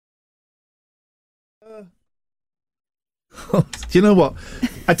Do you know what?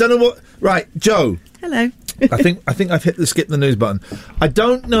 I don't know what. Right, Joe. Hello. I think I've hit the skip the news button. I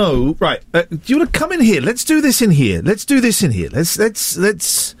don't know. Right, do you want to come in here? Let's do this in here. Let's do this in here. Let's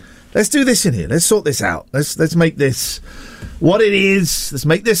do this in here. Let's sort this out. Let's make this what it is. Let's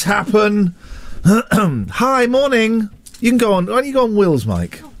make this happen. Hi, morning. You can go on. Why don't you go on Will's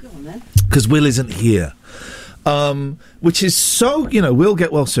mic? Oh, go on then. Because Will isn't here. Which is so, we'll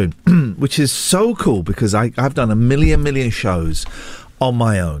get well soon, which is so cool because I've done a million shows on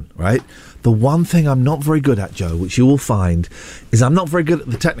my own, right? The one thing I'm not very good at, Joe, which you will find, is I'm not very good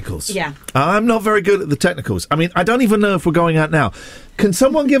at the technicals. Yeah. I'm not very good at the technicals. I mean, I don't even know if we're going out now. Can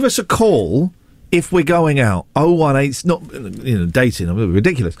someone give us a call if we're going out? 018, not, dating, I'm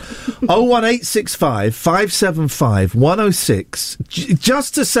ridiculous. 01865 575 106,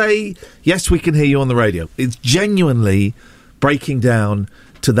 just to say, yes, we can hear you on the radio. It's genuinely breaking down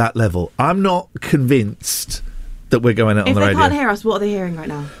to that level. I'm not convinced that we're going out on the radio. If they can't hear us, what are they hearing right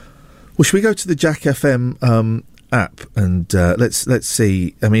now? Well, should we go to the Jack FM app and let's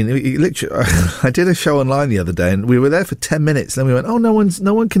see. I mean, literally, I did a show online the other day and we were there for 10 minutes. Then we went, oh, no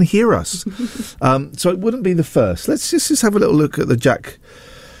one can hear us. So it wouldn't be the first. Let's just have a little look at the Jack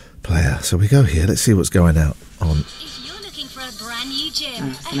player. So we go here. Let's see what's going out on. If you're looking for a brand new gym,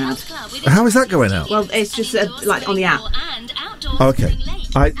 a health club with How is that going out? Well, it's just like on the app. Okay.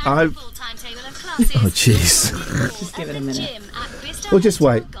 I Oh, jeez. Just give it a minute. Well, just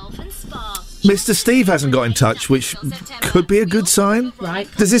wait. Mr. Steve hasn't got in touch, which could be a good sign. Right.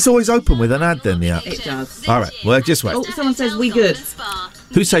 Does this always open with an ad then, the app? It does. All right, well, just wait. Oh, someone says we good.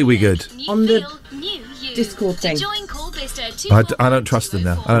 Who say we good? On the Discord thing. I don't trust them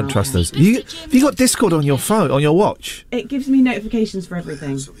now. I don't trust those. Have you got Discord on your phone, on your watch? It gives me notifications for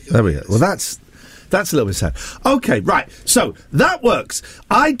everything. There we go. Well, that's a little bit sad. Okay, right. So that works.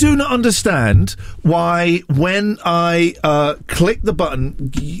 I do not understand why when I click the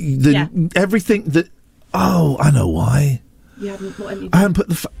button, everything that. Oh, I know why. I haven't put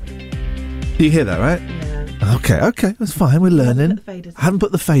the. You hear that, right? Yeah. Okay, that's fine. We're learning. I haven't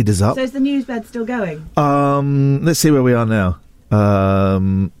put the faders up. So is the news bed still going? Let's see where we are now.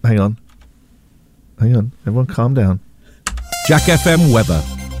 Hang on. Everyone, calm down. Jack FM weather.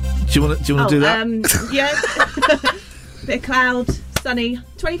 Do you want to do that? Yeah. Bit of cloud, sunny,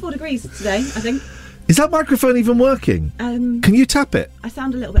 24 degrees today, I think. Is that microphone even working? Can you tap it? I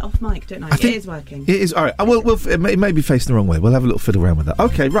sound a little bit off mic, don't I? It is working. It is. All right. It may be facing the wrong way. We'll have a little fiddle around with that.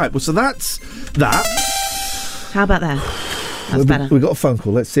 Okay, right. Well, so that's that. How about that? That's better. We've got a phone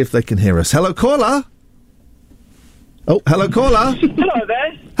call. Let's see if they can hear us. Hello, caller. Oh, hello, caller. Hello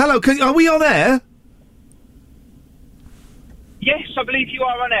there. Hello. Are we on air? Yes, I believe you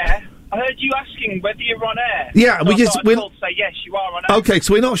are on air. I heard you asking whether you're on air. Yeah, so we're told to say yes, you are on air. Okay,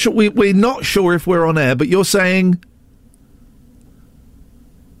 so we're not sure. We're not sure if we're on air, but you're saying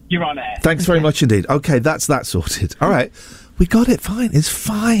you're on air. Thanks very much indeed. Okay, that's that sorted. All right, we got it. Fine, it's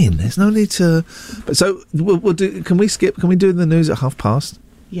fine. There's no need to. But so we'll do. Can we skip? Can we do the news at past?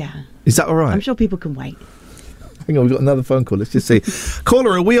 Yeah. Is that all right? I'm sure people can wait. Hang on, we've got another phone call. Let's just see.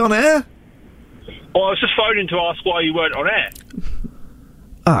 Caller, are we on air? Well, I was just phoning to ask why you weren't on air.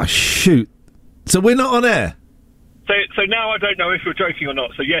 Ah, shoot. So we're not on air? So now I don't know if you're joking or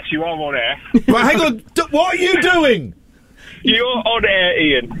not. So yes, you are on air. Right, hang on. What are you doing? You're on air,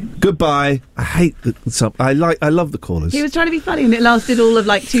 Ian. Goodbye. I hate I love the callers. He was trying to be funny and it lasted all of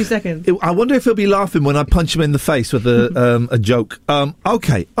 2 seconds. I wonder if he'll be laughing when I punch him in the face with a joke.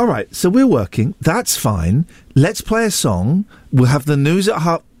 Okay, all right. So we're working. That's fine. Let's play a song. We'll have the news at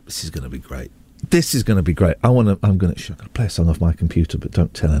half. This is going to be great. This is going to be great. I'm going to play a song off my computer, but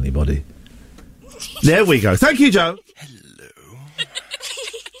don't tell anybody. There we go. Thank you, Joe. Hello.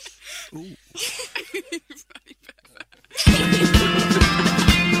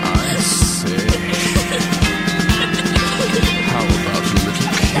 I say, how about a little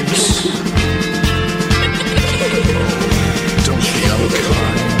kiss? Oh, don't be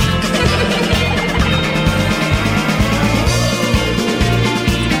unkind.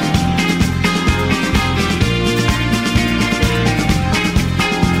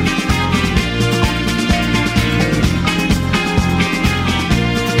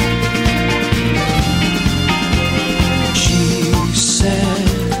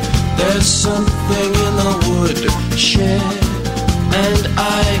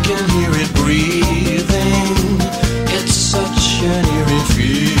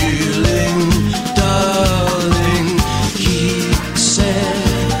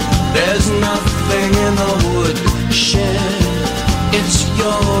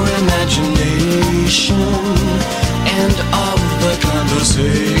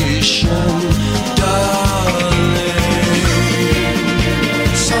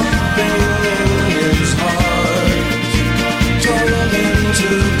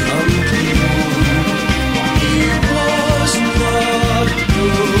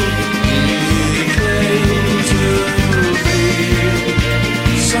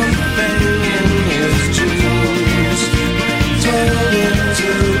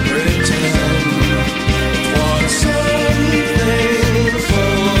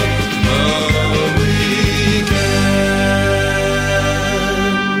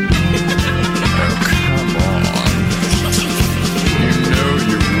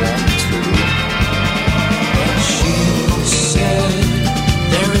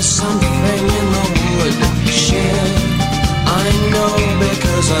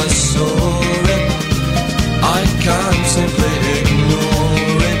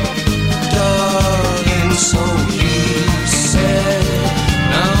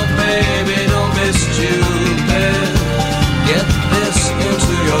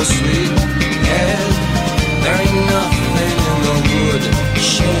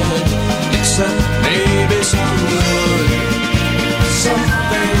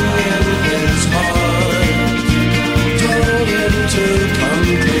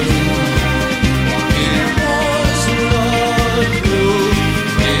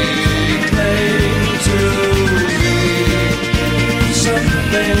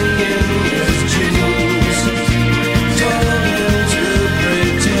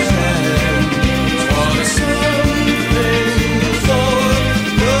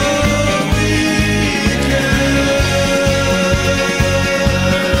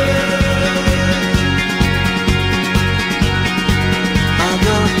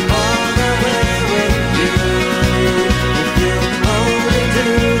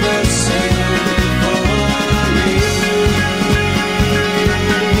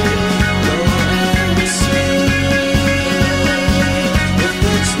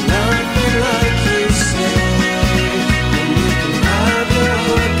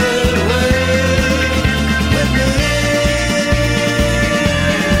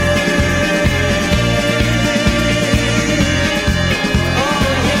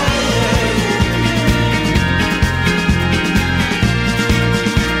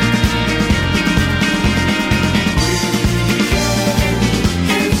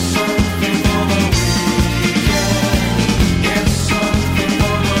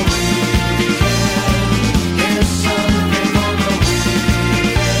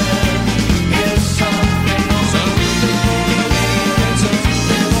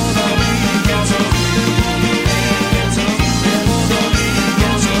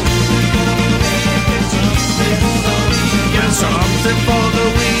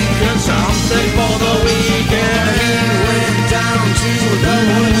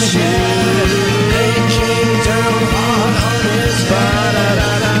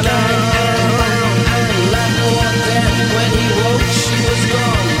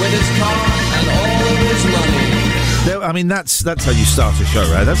 I mean, that's how you start a show,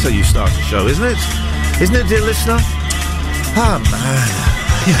 right? That's how you start a show, isn't it? Isn't it, dear listener? Ah, man.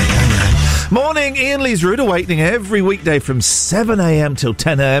 Yeah. Morning, Ian Lee's Rude Awakening every weekday from 7am till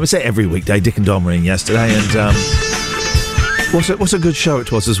 10am. I say every weekday. Dick and Dom were in yesterday, and what's a good show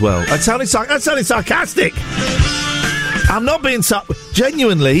it was as well. That sounded sarcastic. I'm not being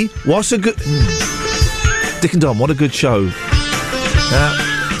genuinely. What's a good Dick and Dom? What a good show.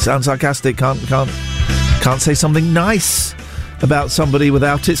 Sounds sarcastic. Can't say something nice about somebody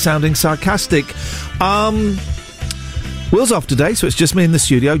without it sounding sarcastic. Will's off today, so it's just me in the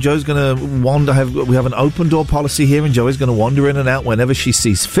studio. Joe's going to wander. We have an open door policy here, and Joey's going to wander in and out whenever she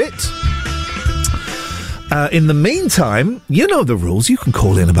sees fit. In the meantime, you know the rules. You can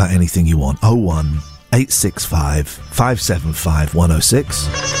call in about anything you want. 01865 575 106.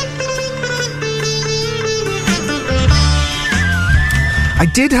 I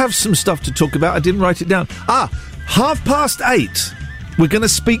did have some stuff to talk about. I didn't write it down. 8:30. We're going to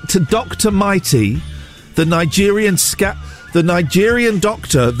speak to Dr. Mighty, the Nigerian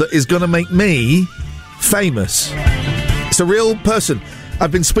doctor that is going to make me famous. It's a real person.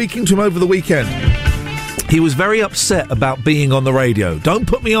 I've been speaking to him over the weekend. He was very upset about being on the radio. Don't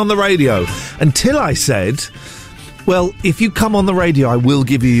put me on the radio. Until I said, well, if you come on the radio, I will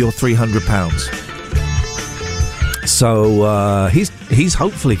give you your £300. So he's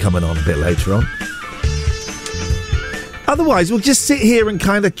hopefully coming on a bit later on. Otherwise, we'll just sit here and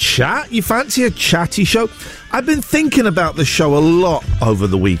kind of chat. You fancy a chatty show? I've been thinking about the show a lot over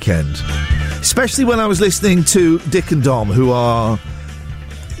the weekend, especially when I was listening to Dick and Dom, who are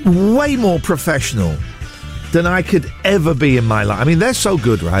way more professional than I could ever be in my life. I mean, they're so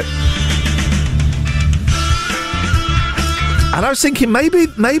good, right? And I was thinking, maybe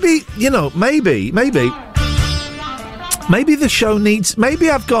the show needs. Maybe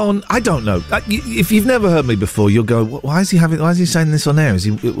I've gone. I don't know. If you've never heard me before, you'll go, "Why is he saying this on air?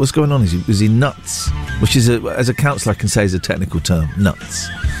 What's going on? Is he nuts?" Which is, as a counsellor, I can say is a technical term. Nuts.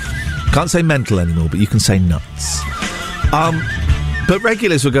 Can't say mental anymore, but you can say nuts. But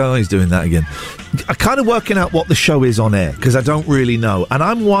regulars will go, "Oh, he's doing that again." I'm kind of working out what the show is on air because I don't really know, and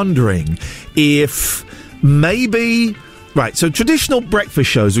I'm wondering if maybe. Right, so traditional breakfast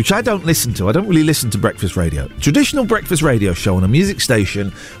shows, which I don't listen to. I don't really listen to breakfast radio. Traditional breakfast radio show on a music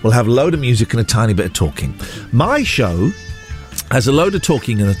station will have a load of music and a tiny bit of talking. My show has a load of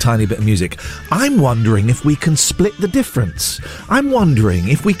talking and a tiny bit of music. I'm wondering if we can split the difference. I'm wondering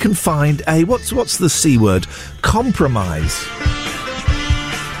if we can find a, what's the C word? Compromise.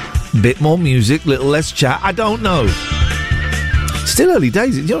 Bit more music, little less chat. I don't know. Still early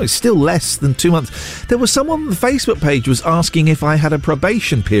days, it's still less than 2 months. There was someone on the Facebook page was asking if I had a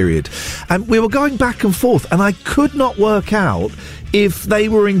probation period, and we were going back and forth, and I could not work out if they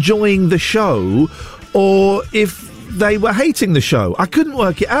were enjoying the show or if they were hating the show. I couldn't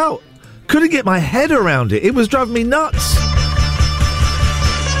work it out. Couldn't get my head around it. It was driving me nuts.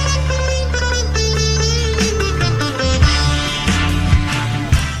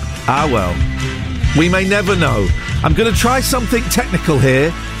 Ah, well. We may never know. I'm going to try something technical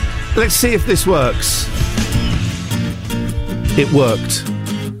here. Let's see if this works. It worked.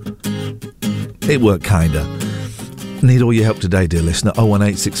 It worked, kinda. Need all your help today, dear listener.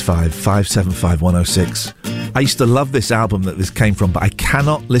 01865 575 106. I used to love this album that this came from, but I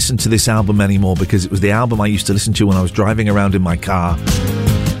cannot listen to this album anymore because it was the album I used to listen to when I was driving around in my car.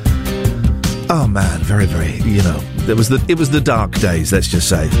 Oh, man, very, very, it was the dark days, let's just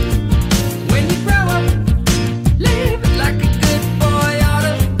say.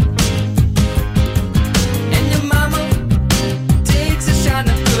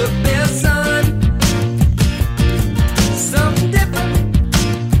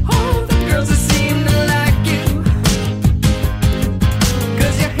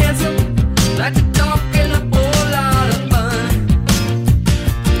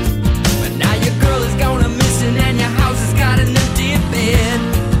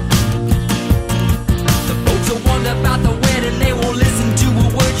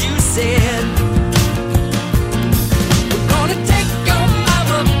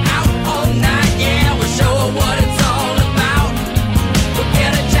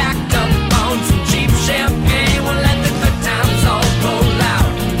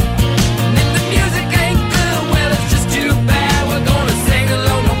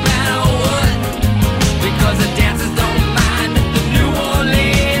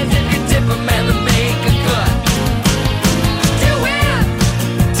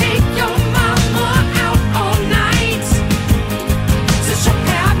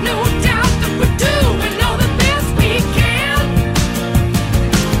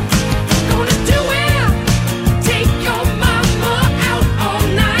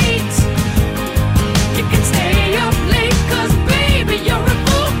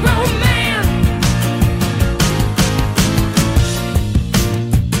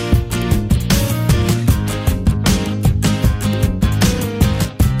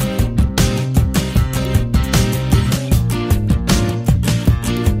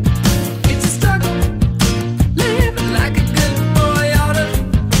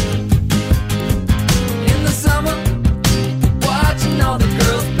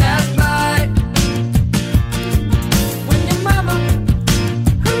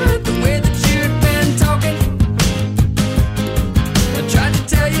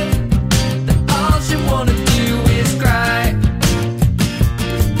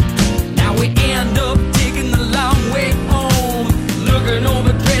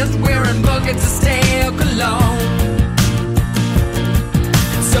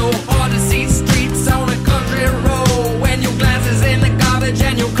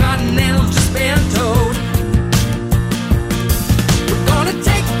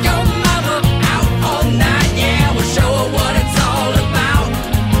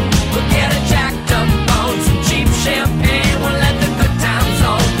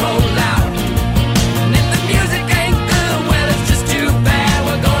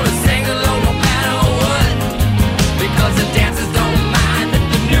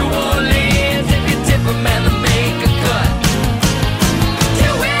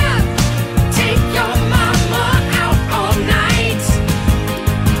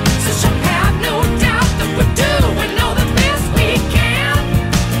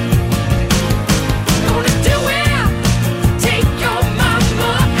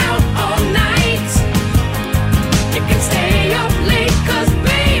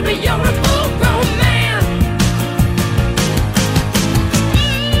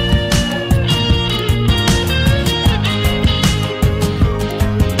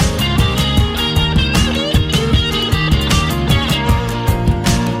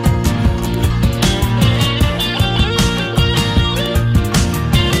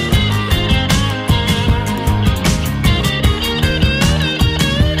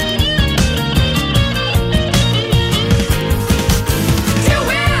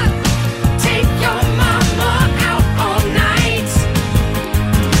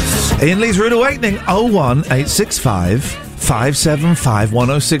 Ian Lee's Rude Awakening, 01865 575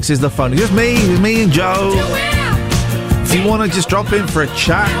 106 is the phone. Just me and Joe. If you want to just drop in for a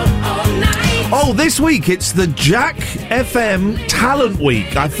chat. Oh, this week it's the Jack FM Talent Week.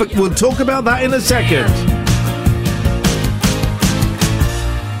 We'll talk about that in a second.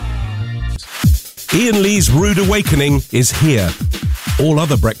 Ian Lee's Rude Awakening is here. All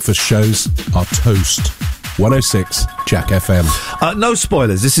other breakfast shows are toast. 106 Jack FM. No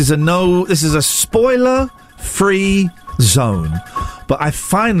spoilers. This is a spoiler-free zone. But I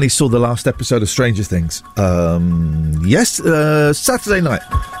finally saw the last episode of Stranger Things. Saturday night.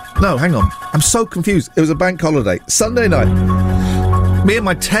 No, hang on. I'm so confused. It was a bank holiday. Sunday night. Me and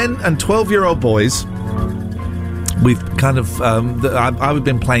my 10 and 12-year-old boys, we've kind of... I've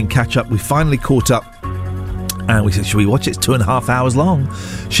been playing catch-up. We finally caught up. And we said, should we watch it? It's 2.5 hours long.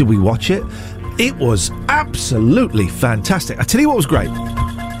 Should we watch it? It was absolutely fantastic. I tell you what was great.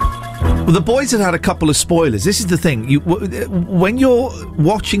 Well, the boys had a couple of spoilers. This is the thing. When you're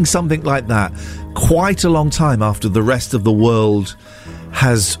watching something like that quite a long time after the rest of the world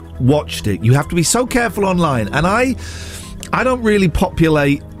has watched it, you have to be so careful online. And I don't really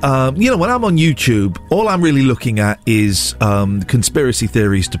populate... when I'm on YouTube, all I'm really looking at is conspiracy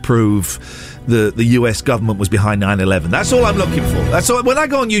theories to prove the US government was behind 9/11. That's all I'm looking for. That's all. When I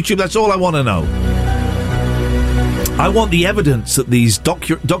go on YouTube, that's all I want to know. I want the evidence that these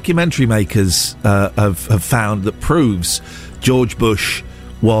documentary makers have found that proves George Bush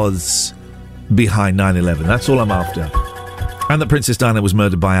was behind 9/11. That's all I'm after. And that Princess Diana was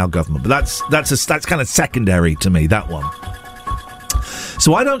murdered by our government. But that's kind of secondary to me, that one.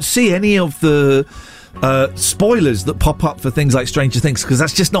 So I don't see any of the spoilers that pop up for things like Stranger Things, because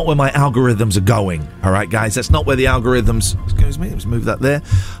that's just not where my algorithms are going. All right, guys? That's not where the algorithms... Excuse me, let's move that there.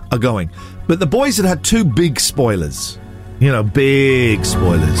 Are going. But the boys had two big spoilers. Big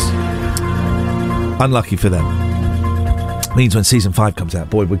spoilers. Unlucky for them. Means when season 5 comes out,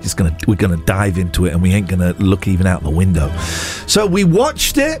 boy, we're gonna dive into it, and we ain't gonna look even out the window. So we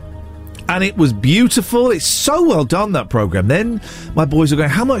watched it, and it was beautiful. It's so well done, that program. Then my boys are going,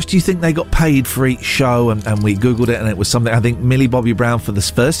 how much do you think they got paid for each show? And we Googled it, and it was something, I think Millie Bobby Brown for this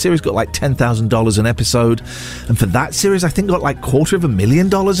first series got like $10,000 an episode. And for that series, I think got like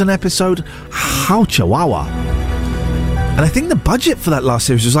 $250,000 an episode. How chihuahua. And I think the budget for that last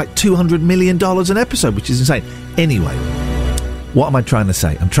series was like $200 million an episode, which is insane. Anyway, what am I trying to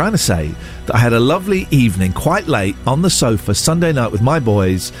say? I'm trying to say that I had a lovely evening, quite late, on the sofa, Sunday night with my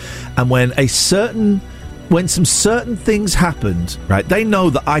boys, and when some certain things happened, right, they know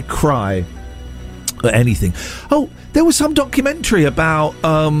that I cry at anything. Oh, there was some documentary about,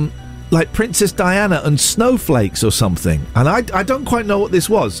 like Princess Diana and snowflakes or something, and I don't quite know what this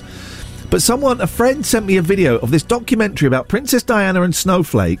was. But a friend sent me a video of this documentary about Princess Diana and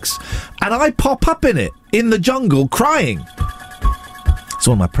snowflakes, and I pop up in it, in the jungle, crying. It's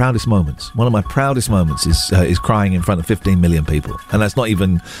one of my proudest moments. One of my proudest moments is crying in front of 15 million people. And that's not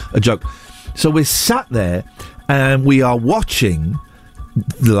even a joke. So we're sat there, and we are watching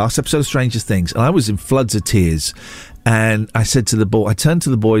the last episode of Stranger Things, and I was in floods of tears. And I turned to the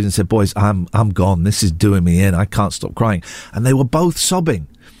boys and said, boys, I'm gone. This is doing me in. I can't stop crying. And they were both sobbing.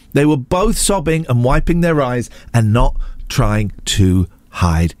 They were both sobbing and wiping their eyes and not trying to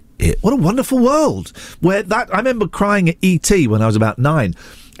hide it. What a wonderful world. I remember crying at E.T. when I was about 9.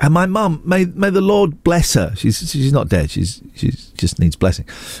 And my mum, may the Lord bless her. She's not dead. She's just needs blessing.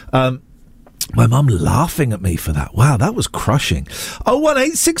 My mum laughing at me for that. Wow, that was crushing.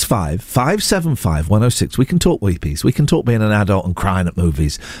 01865 575 106. We can talk weepies. We can talk being an adult and crying at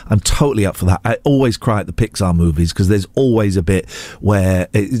movies. I'm totally up for that. I always cry at the Pixar movies because there's always a bit where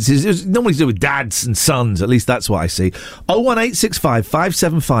it's normally to do with dads and sons. At least that's what I see. 01865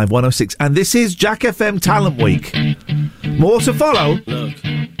 575 106. And this is Jack FM Talent Week. More to follow. Look,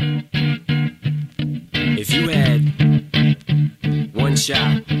 if you had one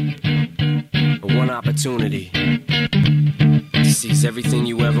shot, one opportunity to seize everything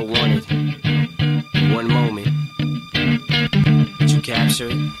you ever wanted in one moment, would you capture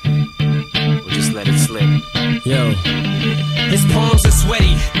it or just let it slip? Yo, his palms are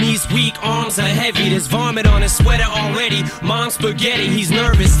sweaty, knees weak, arms are heavy. There's vomit on his sweater already. Mom's spaghetti, he's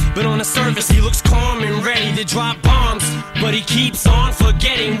nervous, but on the surface he looks calm and ready to drop bombs. But he keeps on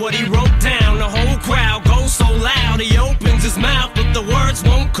forgetting what he wrote down. The whole crowd goes so loud, he opens his mouth, but the words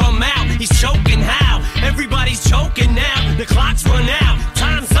won't come out. He's choking how? Everybody's choking now. The clock's run out,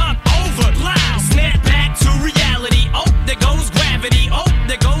 time's up, over, loud. Snap back to reality. Oh, there goes gravity. Oh,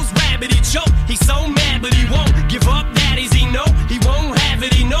 there goes rabbit. He choke. He's so mad, but he won't give up. That is he know he won't have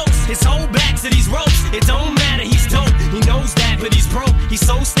it. He knows his whole back to these ropes. It don't matter. He's dope. He knows that, but he's broke. He's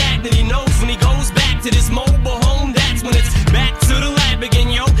so stagnant. He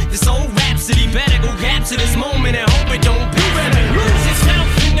to this moment and hope it don't be. You better lose yourself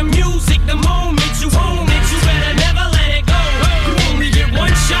in the music the moment you own it. You better never let it go. You only get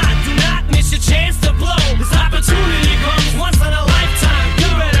one shot, do not miss your chance to blow. This opportunity comes once in a lifetime.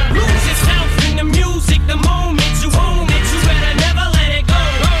 You better lose yourself in the music the moment you own it. You better never let it go.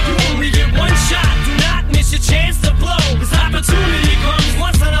 You only get one shot, do not miss your chance to blow. This opportunity comes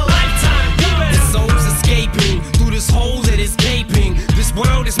once in a lifetime. The soul's escaping through this hole that is gaping. This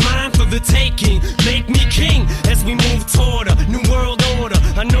world is mine for the taking. Make me king as we move toward a new world order.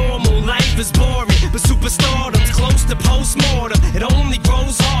 A normal life is boring, but superstardom's close to postmortem. It only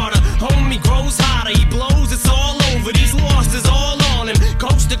grows harder, homie grows hotter. He blows, it's all over. These losses all on him.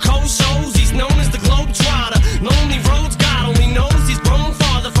 Coast to coast shows, he's known as the Globetrotter. Lonely roads, God only knows he's grown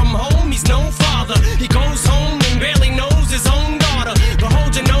farther from home. He's no father. He goes home and barely knows his own daughter. But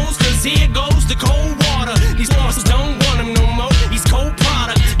hold your nose, cause here goes the cold water. These losses don't want him no more. He's cold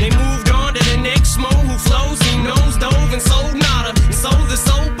product. They moved on to the next mo who flows. He knows dove and sold nada. And so the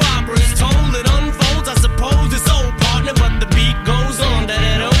soap opera is told. It unfolds. I suppose it's old partner, but the beat goes on. You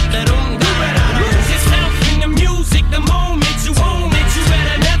better lose yourself in the music the moment you own it. You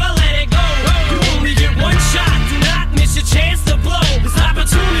better never let it go. You only get one shot. Do not miss your chance to blow. This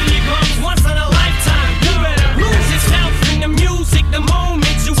opportunity comes once in a lifetime. You better lose yourself in the music the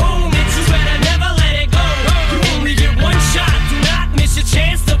moment you own it. You better never let it go. You only get one shot. Do not miss your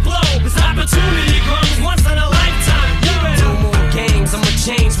chance to blow. This opportunity comes once in a lifetime. You better no more games. I'ma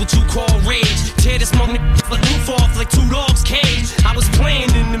change what you call rage. Tear this moment like roof off like two dogs' cage. I was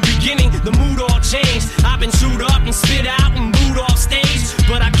playing in the beginning, the mood all changed. I've been chewed up and spit out and booed off stage,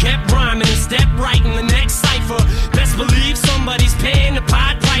 but I kept rhyming and stepped right in the next cipher. Best believe somebody's paying the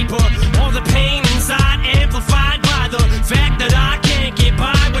Pied Piper. All the pain inside amplified by the fact that I can't get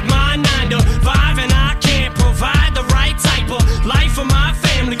by with my 9 to 5, and I can't provide the right type of life for my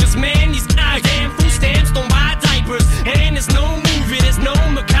family. Cause man, these goddamn food stamps don't buy diapers, and there's no movie, there's no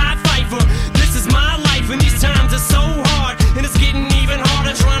Mackay Pfeiffer. This is my life, and these times are so hard, and it's getting even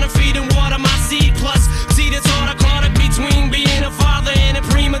harder trying to feed and water my seed. Plus, see the taught caught it between being a father and a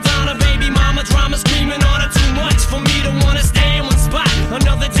prima donna. Baby mama drama screaming on her too much for me to wanna stay in one spot.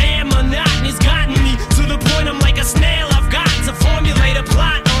 Another damn monotony's gotten me to the point I'm like a snail. I've got to formulate a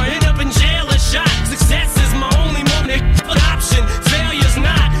plot or end up in jail or shot. Success is my only moment option. Failure's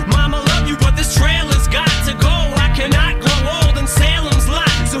not. Mama love you, but this trailer's got to go. I cannot grow old in Salem's lot.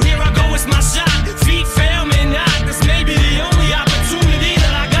 So here I go, it's my shot. Feet fail me not. This may be the only opportunity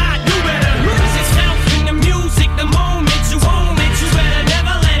that I got. You better lose yourself in the music the moment you own it. You better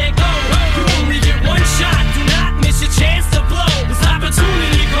never let it go. You only get one shot. Do not miss your chance to blow. This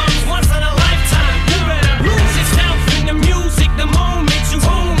opportunity comes once in a lifetime. You better lose yourself in the music the moment you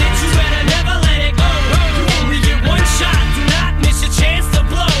own it. You better never let it go. You only get one shot. Do not miss your chance to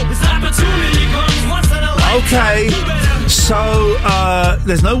blow. This opportunity comes once in a lifetime. Okay, so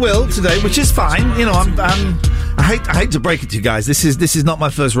there's no Will today, which is fine. You know, I hate to break it to you guys. This is not my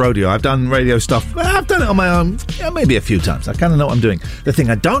first rodeo. I've done radio stuff. I've done it on my own, maybe a few times. I kind of know what I'm doing. The thing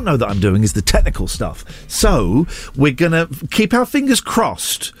I don't know that I'm doing is the technical stuff. So we're gonna keep our fingers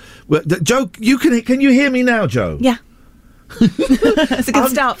crossed. Joe, can you hear me now, Joe? Yeah. It's a good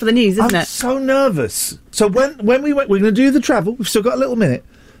start for the news, isn't I'm it? so nervous. So when we went, we're going to do the travel. We've still got a little minute.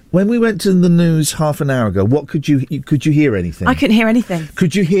 When we went to the news half an hour ago, what could you hear anything? I couldn't hear anything.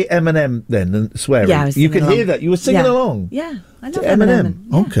 Could you hear Eminem then and swearing? Yeah, I was you singing could along. hear that. You were singing along. Yeah, I love to Eminem.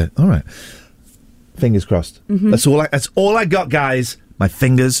 Yeah. Okay, all right. Fingers crossed. Mm-hmm. That's all I got, guys. My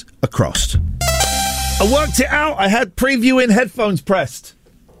fingers are crossed. I worked it out. I had preview in headphones pressed.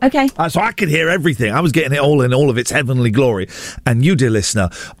 Okay. So I could hear everything. I was getting it all in all of its heavenly glory. And you, dear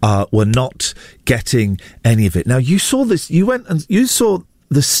listener, were not getting any of it. Now, you saw this. You went and you saw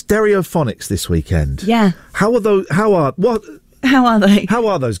the Stereophonics this weekend. Yeah. How are those? How are they? How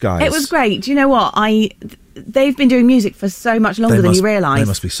are those guys? It was great. Do you know what? They've been doing music for so much longer than you realise. They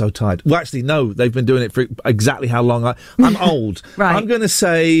must be so tired. Well, actually, no. They've been doing it for exactly how long? I'm old. Right. I'm going to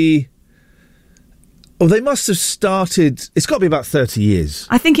say... Oh, they must have started... It's got to be about 30 years.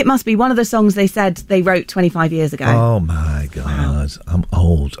 I think it must be. One of the songs they said they wrote 25 years ago. Oh, my God. Wow. I'm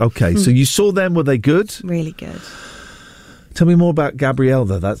old. Okay, so you saw them. Were they good? Really good. Tell me more about Gabrielle,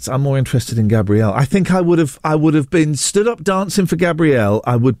 though. I'm more interested in Gabrielle. I think I would have been stood up dancing for Gabrielle.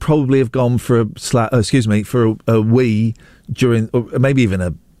 I would probably have gone for a wee during, or maybe even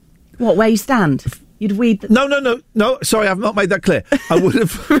a... What, where you stand? You'd weed... No. Sorry, I've not made that clear. I would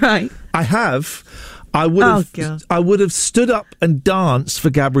have... Right. I have... I would have stood up and danced for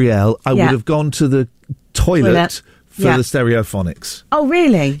Gabrielle. I would have gone to the toilet for the Stereophonics. Oh,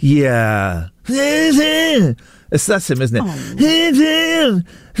 really? Yeah. That's him, isn't it?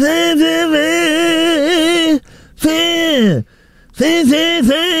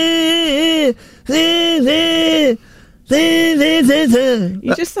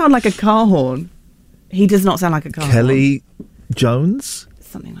 You just sound like a car horn. He does not sound like a car horn. Kelly Jones?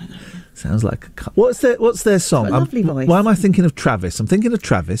 Something like that. Sounds like a car. What's their song? Got a lovely voice. Why am I thinking of Travis? I'm thinking of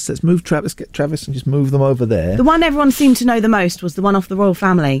Travis. Let's move Travis, get Travis and just move them over there. The one everyone seemed to know the most was the one off The Royal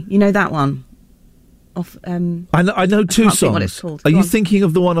Family. You know that one? Off. I know two can't songs. think what it's called. Are Go you on. thinking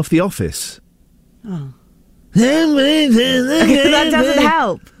of the one off The Office? Oh. That doesn't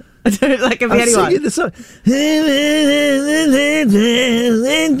help. I don't like if I'm anyone. singing the song.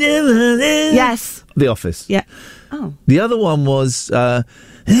 Yes. The Office. Yeah. Oh. The other one was Have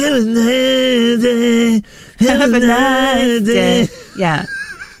a nice day. Yeah.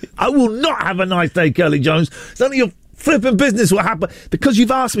 I will not have a nice day, Kelly Jones. It's none of your flipping business what happened. Because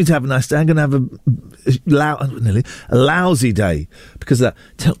you've asked me to have a nice day, I'm going to have a lousy day because of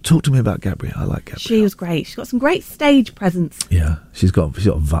that. Talk to me about Gabrielle. I like Gabrielle. She was great. She's got some great stage presence. Yeah, she's got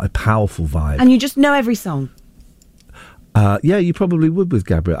a powerful vibe. And you just know every song. Yeah, you probably would with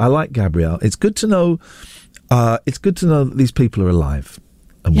Gabrielle. I like Gabrielle. It's good to know. It's good to know that these people are alive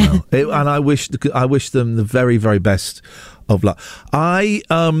and well. And I wish them the very, very best of luck. So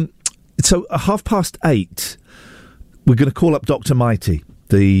at 8:30, we're going to call up Dr. Mighty.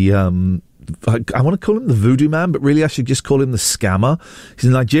 I want to call him the voodoo man, but really I should just call him the scammer. He's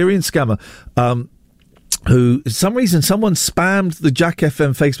a Nigerian scammer. Who, for some reason, someone spammed the Jack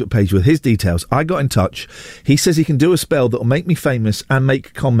FM Facebook page with his details. I got in touch. He says he can do a spell that will make me famous and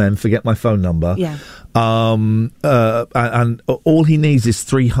make con men forget my phone number. Yeah. And all he needs is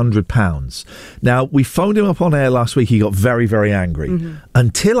 £300. Now, we phoned him up on air last week. He got very, very angry.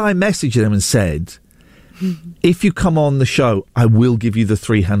 Until I messaged him and said, if you come on the show, I will give you the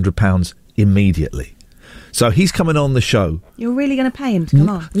 £300 immediately. So he's coming on the show. You're really going to pay him to come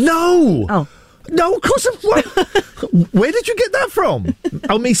on? No! Oh. No, of course. Where did you get that from?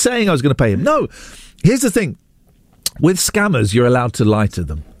 Oh, me saying I was going to pay him. No. Here's the thing. With scammers, you're allowed to lie to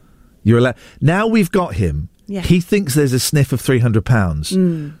them. Now we've got him. Yeah. He thinks there's a sniff of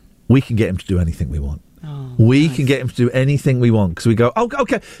 £300. We can get him to do anything we want. Oh, we can get him to do anything we want because we go, oh,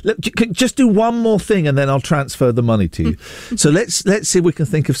 okay, just do one more thing and then I'll transfer the money to you. So let's see if we can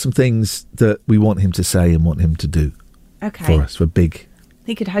think of some things that we want him to say and want him to do for us. We're big.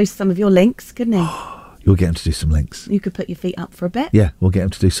 He could host some of your links, couldn't he? You'll get him to do some links. You could put your feet up for a bit. Yeah, we'll get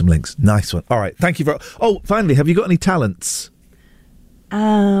him to do some links. Nice one. All right, thank you finally, have you got any talents?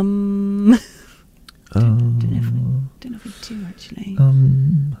 Don't know if I do actually. I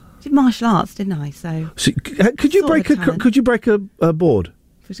did martial arts, didn't I? So could you break a board?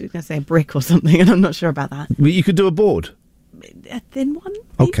 I was going to say a brick or something, and I'm not sure about that. You could do a board. A thin one.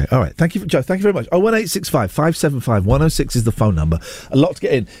 Okay, all right. Thank you, Joe. Thank you very much. 01865 575 106 is the phone number. A lot to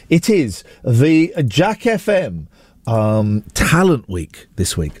get in. It is the Jack FM Talent Week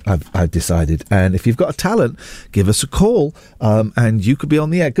this week, I've decided. And if you've got a talent, give us a call and you could be on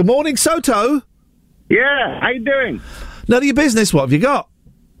the air. Good morning, Soto. Yeah, how you doing? None of your business. What have you got?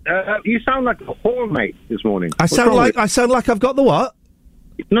 You sound like a horn, mate, this morning. I sound like I've got the what?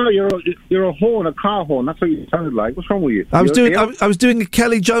 No, you're a horn, a car horn. That's what you sounded like. What's wrong with you? I was doing a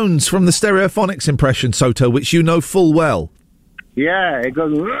Kelly Jones from the Stereophonics impression, Soto, which you know full well. Yeah, it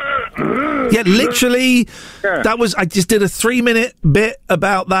goes. Yeah, literally. Yeah. That was. I just did a 3-minute bit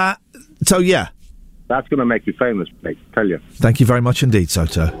about that. So yeah. That's going to make you famous, mate. Tell you. Thank you very much indeed,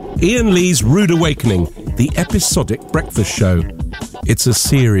 Soto. Ian Lee's Rude Awakening, the episodic breakfast show. It's a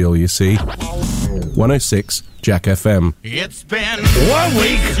serial, you see. 106 Jack FM. It's been 1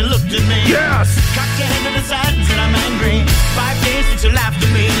 week. Since you looked at me. Yes. Cocked your head to the side and said I'm angry. 5 days since you laughed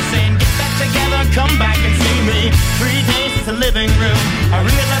at me, saying get back together, come back and see me. 3 days since the living room. I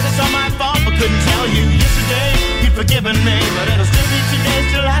realized it's all my fault, but couldn't tell you. Yesterday you'd forgiven me, but it'll still be 2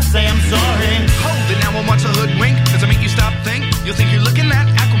 days till I say I'm sorry. Hold it now, I want to hoodwink. Does it make you stop think? You'll think you're looking at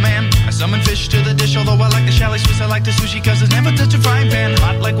Aquaman. I summon fish to the dish, although I like the chalet Swiss. I like the sushi, cause it's never touch a frying pan.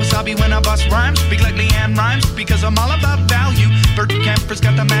 Hot like wasabi when I bust rhymes. Speak like Leanne Rhymes, because I'm all about value. Bert Kemper's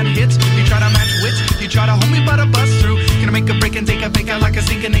got the mad hits. You try to match wits, you try to hold me but I bust through. Gonna make a break and take a bake out like a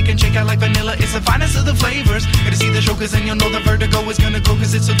sink and ache and shake out like vanilla. It's the finest of the flavors. Gonna see the show cause then you'll know the vertigo is gonna go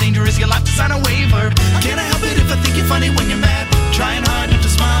cause it's so dangerous you'll have to sign a waiver. Can't I help it if I think you're funny when you're mad? Trying hard not to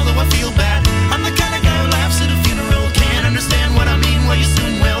smile though I feel bad. I'm the kind of guy who laughs at a funeral. Can't understand what I mean, well you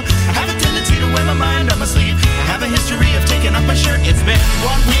soon will. I have a tendency to wear my mind on my sleeve. I have a history of taking off my shirt. It's been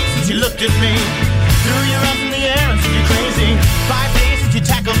 1 week since you looked at me. Threw your arms in the air and said you're crazy. 5 days since you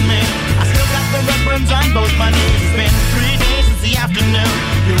tackled me. I still got the red burns on both my knees. It's been 3 days since the afternoon.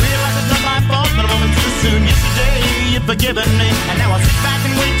 You realize it's not my fault, but I'm only too soon. Yesterday you'd forgiven me, and now I'll sit back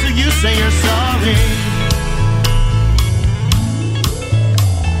and wait till you say you're sorry.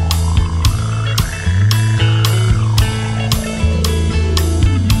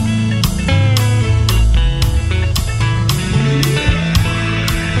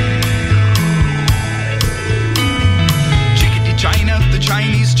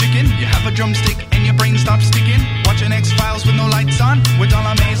 drumstick and your brain stops sticking. Watching X-Files with no lights on, with all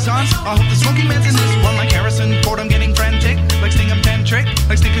our maisons. I hope the smoking man's in this one like Harrison Ford. I'm getting frantic, like Sting I'm tantric,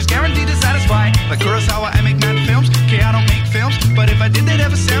 like Snickers guaranteed to satisfy. Like Kurosawa, I make mad films. Okay, I don't make films, but if I did, they'd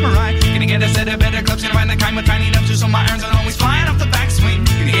have a samurai. Gonna get a set of better clubs, gonna find the kind with tiny dumpsters, so my irons are always flying off the backswing.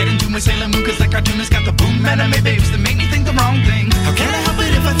 Gonna get into my Sailor Moon, cause that cartoonist got the boom anime babes that make me think the wrong thing. How can I help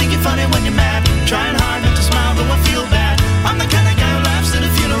it if I think you're funny when you're mad? Trying hard not to smile, though I feel bad. I'm the kind of guy who laughs at a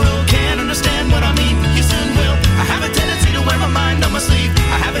funeral. Can't understand what I mean, you soon will. I have a tendency to wear my mind on my sleeve.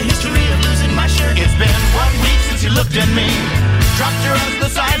 I have a history of losing my shirt. It's been 1 week since you looked at me, dropped your eyes to the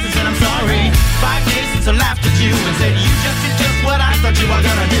sides and said I'm sorry. 5 days since I laughed at you and said you just did just what I thought you were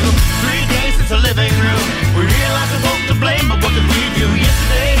gonna do. 3 days since the living room, we realized we're both to blame, but what could we do?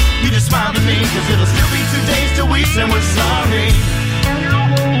 Yesterday, you just smiled at me, cause it'll still be 2 days till we say we're sorry.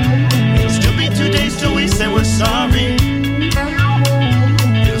 It'll still be 2 days till we say we're sorry.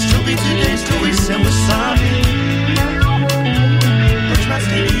 It'll still be 2 days till we say we're sorry. Richmond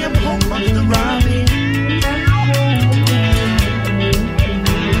Stadium, home of the Robbie.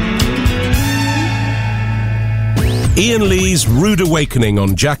 Ian Lee's Rude Awakening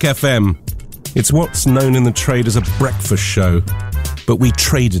on Jack FM. It's what's known in the trade as a breakfast show, but we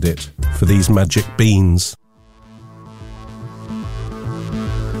traded it for these magic beans.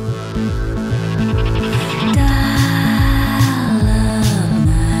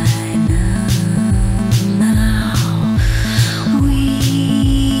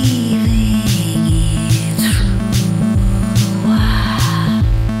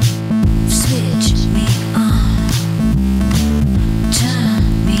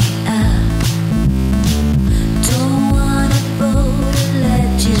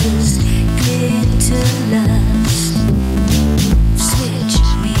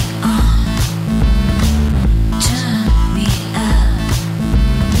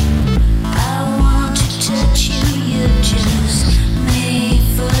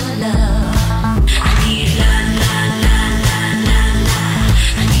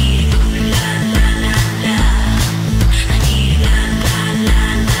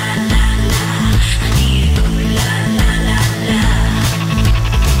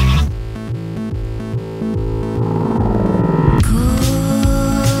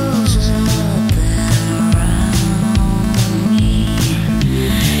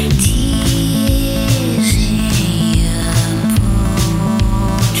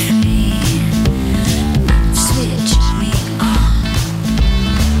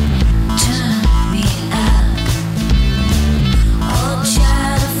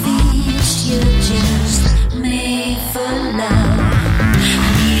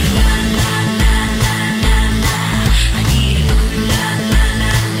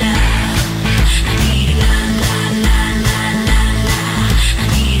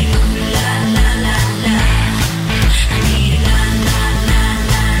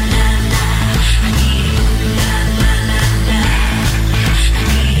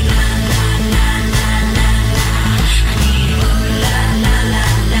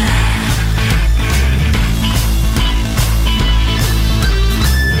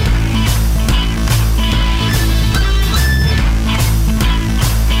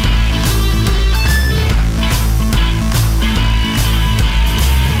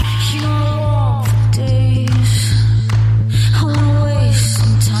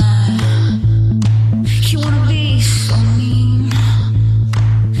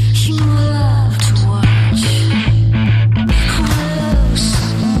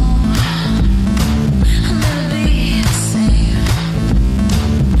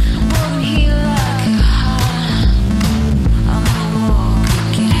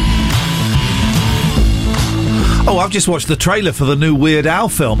 I've just watched the trailer for the new Weird Al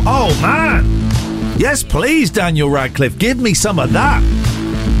film. Oh, man! Yes, please, Daniel Radcliffe, give me some of that.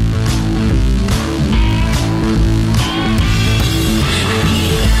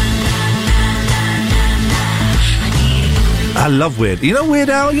 I love Weird. You know Weird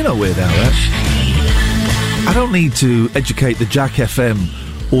Al? You know Weird Al, right? I don't need to educate the Jack FM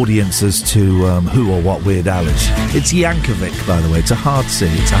audience as to who or what Weird Al is. It's Yankovic, by the way. It's a hard C.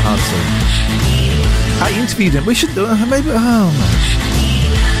 It's a hard C. I interviewed him. We should maybe. Oh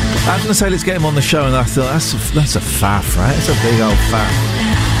man! I was going to say let's get him on the show, and I thought that's a faff, right? It's a big old faff.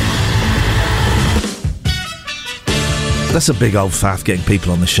 That's a big old faff getting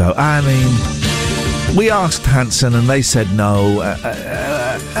people on the show. I mean, we asked Hanson, and they said no.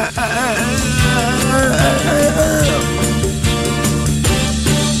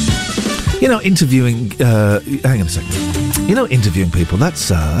 You know, interviewing. Hang on a second. You know, interviewing people, that's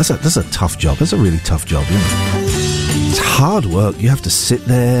a tough job. That's a really tough job, you know. It's hard work. You have to sit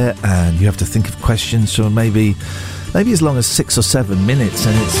there and you have to think of questions for maybe as long as 6 or 7 minutes,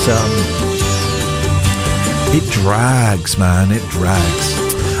 and it drags, man. It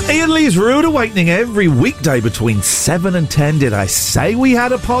drags. Ian Lee's Rude Awakening every weekday between 7 and 10. Did I say we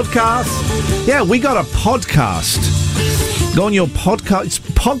had a podcast? Yeah, we got a podcast. Go on your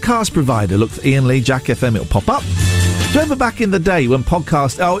podcast provider. Look for Ian Lee, Jack FM. It'll pop up. Do you remember back in the day when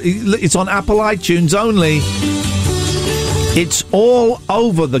podcast... Oh, it's on Apple iTunes only. It's all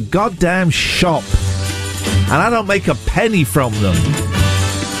over the goddamn shop. And I don't make a penny from them.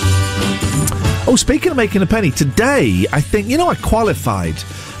 Oh, speaking of making a penny, today, I think... I qualified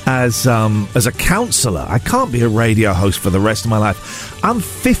as a counsellor. I can't be a radio host for the rest of my life. I'm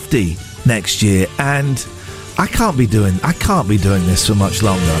 50 next year, and I can't be doing this for much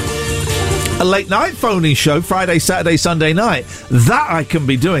longer. A late night phone-in show, Friday, Saturday, Sunday night, that I can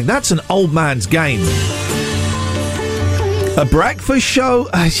be doing. That's an old man's game. A breakfast show?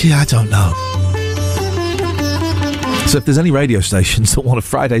 I don't know. So if there's any radio stations that want a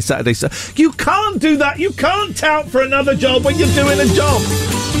Friday, Saturday, you can't do that. You can't tout for another job when you're doing a job.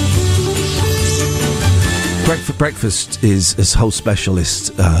 Breakfast is a whole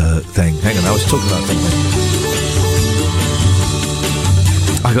specialist thing. Hang on, I was talking about something.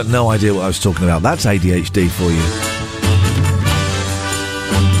 I got no idea what I was talking about. That's ADHD for you.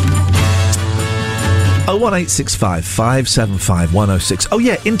 01865 575 106. Oh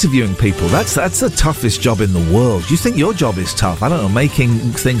yeah, interviewing people. That's the toughest job in the world. You think your job is tough? I don't know, making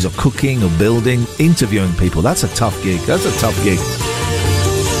things or cooking or building. Interviewing people. That's a tough gig.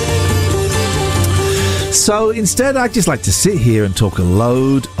 So instead, I just like to sit here and talk a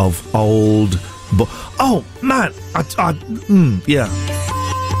load of old... oh, man! Yeah.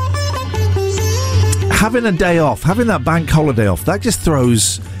 Having a day off, having that bank holiday off, that just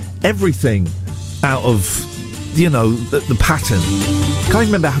throws everything out of, the pattern. Can't even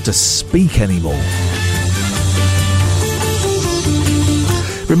remember how to speak anymore.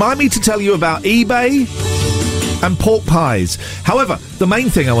 Remind me to tell you about eBay and pork pies. However, the main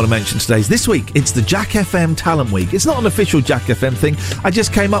thing I want to mention today is this week, it's the Jack FM Talent Week. It's not an official Jack FM thing. I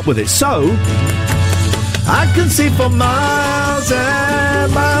just came up with it. So, I can see for miles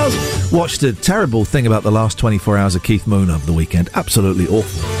and miles. Watched a terrible thing about the last 24 hours of Keith Moon over the weekend. Absolutely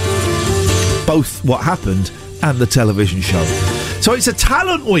awful. Both what happened and the television show. So it's a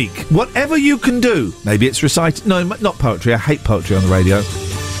talent week. Whatever you can do. Maybe it's reciting... No, not poetry. I hate poetry on the radio.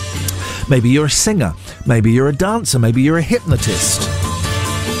 Maybe you're a singer. Maybe you're a dancer. Maybe you're a hypnotist.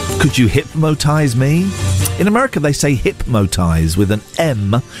 Could you hypnotize me? In America, they say hypnotize with an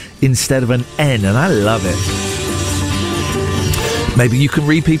M instead of an N, and I love it. Maybe you can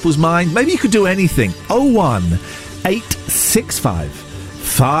read people's minds. Maybe you could do anything. 01865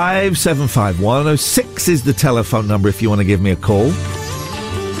 575 106 is the telephone number if you want to give me a call.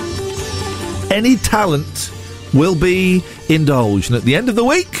 Any talent will be indulged. And at the end of the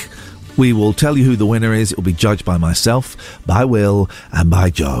week, we will tell you who the winner is. It will be judged by myself, by Will, and by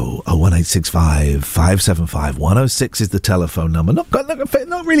Joe. 01865 575 106 is the telephone number. Not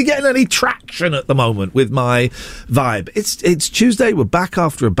really getting any traction at the moment with my vibe. It's Tuesday. We're back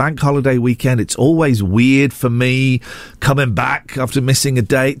after a bank holiday weekend. It's always weird for me coming back after missing a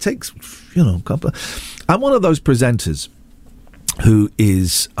day. It takes, a couple. I'm one of those presenters who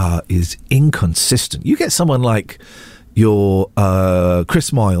is inconsistent. You get someone like your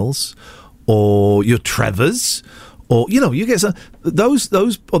Chris Moyles or your Trevors, or you get some, those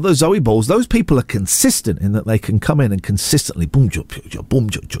Zoe Balls. Those people are consistent in that they can come in and consistently boom, boom,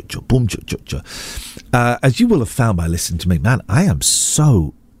 boom. As you will have found by listening to me, man, I am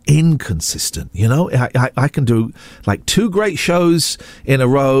so inconsistent. I can do like 2 great shows in a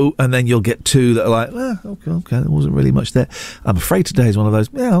row, and then you'll get 2 that are like, okay, there wasn't really much there. I'm afraid today is one of those.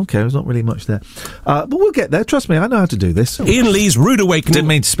 Yeah, okay, there's not really much there, but we'll get there. Trust me, I know how to do this. Ian Lee's Rude Awakening. Didn't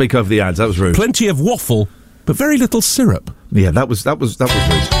mean to speak over the ads. That was rude. Plenty of waffle, but very little syrup. Yeah, that was rude.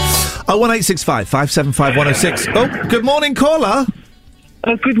 01865 575 106. Oh, good morning, caller.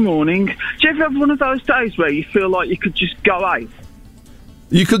 Good morning. Do you ever have one of those days where you feel like you could just go ape?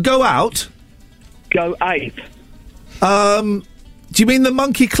 You could go out? Go ape. Do you mean the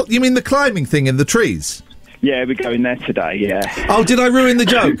monkey... you mean the climbing thing in the trees? Yeah, we're going there today, yeah. Oh, did I ruin the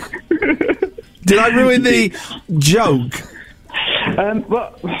joke? Did I ruin the joke?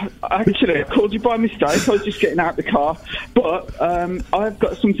 Well, actually, I called you by mistake. I was just getting out of the car. But I've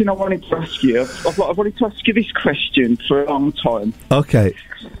got something I wanted to ask you. I've wanted to ask you this question for a long time. Okay.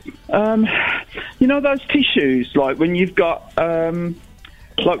 Those tissues, like when you've got...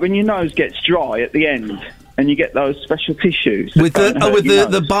 like when your nose gets dry at the end, and you get those special tissues with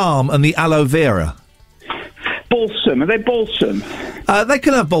the balm and the aloe vera. balsam. Are they balsam? They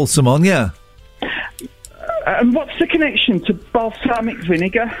can have balsam on, yeah. And what's the connection to balsamic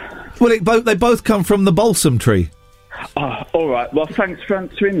vinegar? Well, they both come from the balsam tree. Oh, all right. Well, thanks for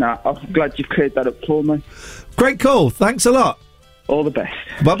answering that. I'm glad you've cleared that up for me. Great call. Thanks a lot. All the best.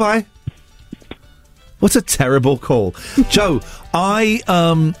 Bye-bye. What a terrible call. Joe,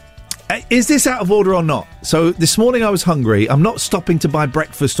 is this out of order or not? So this morning I was hungry. I'm not stopping to buy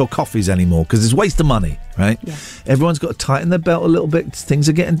breakfast or coffees anymore because it's a waste of money, right? Yeah. Everyone's got to tighten their belt a little bit. Things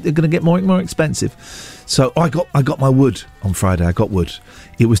are going to get more and more expensive. So I got my wood on Friday. I got wood.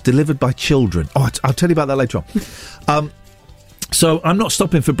 It was delivered by children. Oh, I'll tell you about that later on. So I'm not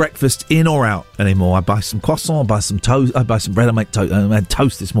stopping for breakfast in or out anymore. I buy some croissant, I buy some toast, I buy some bread, I make toast. I had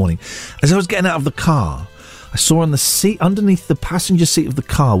toast this morning. As I was getting out of the car, I saw on the seat, underneath the passenger seat of the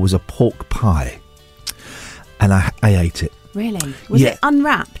car, was a pork pie. And I ate it. Really? Was it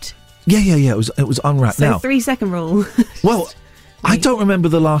unwrapped? Yeah. It was unwrapped. So now, 3-second rule. Well, I don't remember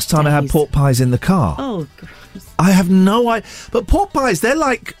the last time I had pork pies in the car. Oh, gross. I have no idea. But pork pies, they're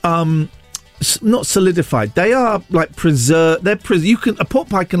like, not solidified. They are like preserved. A pork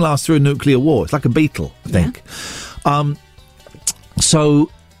pie can last through a nuclear war. It's like a beetle, I think.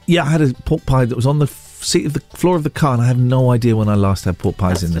 Yeah. I had a pork pie that was on the floor of the car, and I have no idea when I last had pork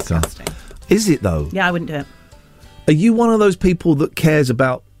pies in the car. Is it though? Yeah, I wouldn't do it. Are you one of those people that cares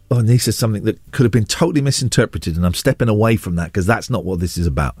about? Oh, and this is something that could have been totally misinterpreted, and I'm stepping away from that because that's not what this is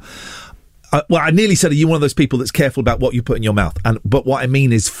about. I nearly said, are you one of those people that's careful about what you put in your mouth? But what I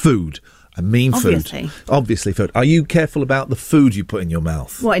mean is food. I mean Obviously. food. Obviously food. Are you careful about the food you put in your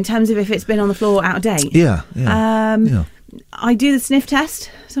mouth? What, in terms of if it's been on the floor out of date? Yeah. I do the sniff test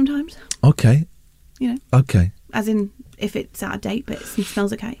sometimes. Okay. You know. Okay. As in, if it's out of date, but it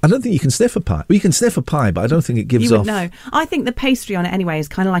smells okay. I don't think you can sniff a pie. Well, you can sniff a pie, but I don't think it gives off... No. I think the pastry on it anyway is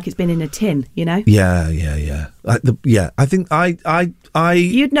kind of like it's been in a tin, you know? Yeah. I think I...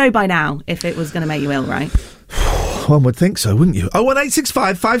 You'd know by now if it was going to make you ill, right? One would think so, wouldn't you?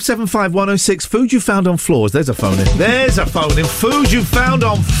 01865 575 106. Food you found on floors. There's a phone in. There's a phone in. Food you found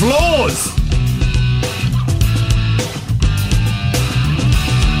on floors.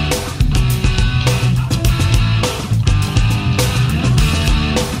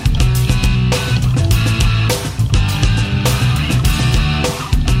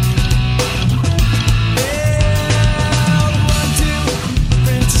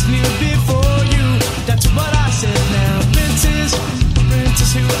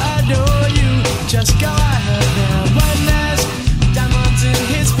 Just go ahead now. One has diamonds in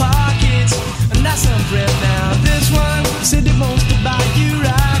his pockets.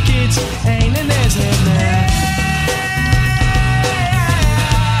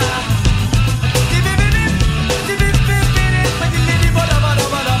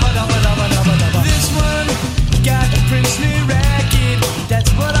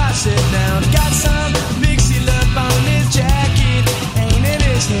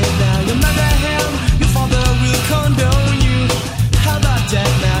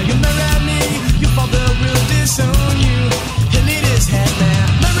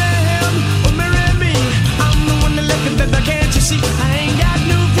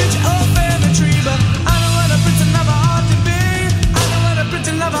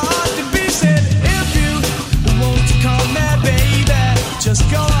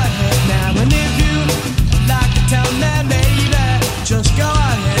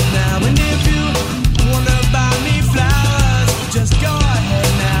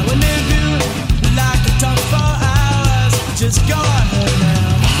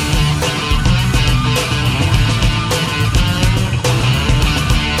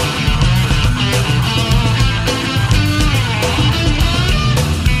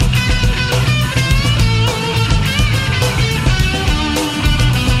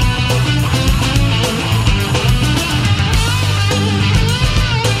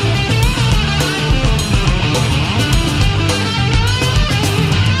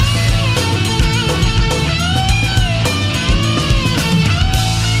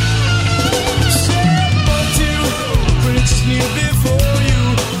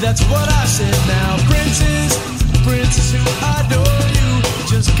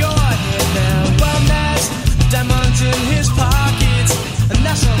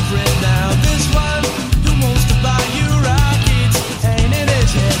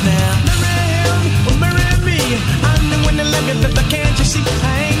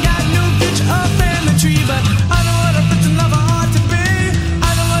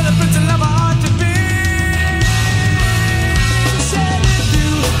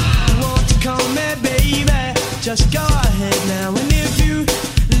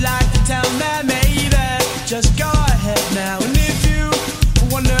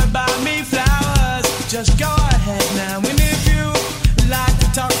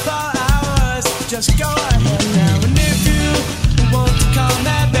 Just go ahead now. And if you want to call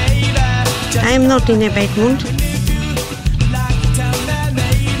that baby, just I'm not in a bad mood. like to tell that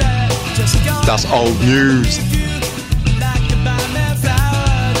lady, just go That's old news.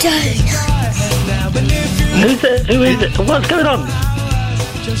 Who is it? What's going on?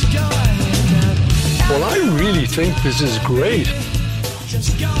 Well, I really think this is great.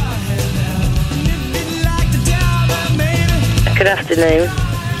 Good afternoon.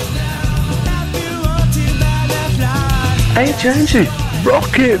 Hey, Jamesy,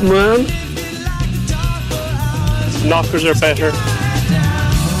 rock it, man. Knockers are better.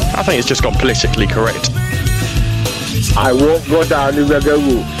 I think it's just gone politically correct. I won't go down the reggae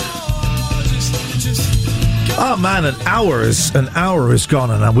route. Oh man, an hour is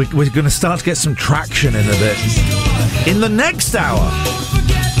gone, and we're going to start to get some traction in a bit. In the next hour,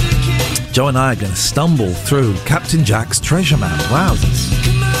 Joe and I are going to stumble through Captain Jack's treasure map. Wow.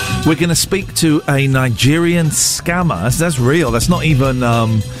 We're going to speak to a Nigerian scammer. That's real. That's not even a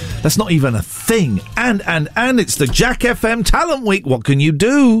thing. And it's the Jack FM Talent Week. What can you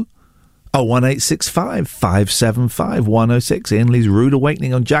do? 01865 575 106. Ian Lee's Rude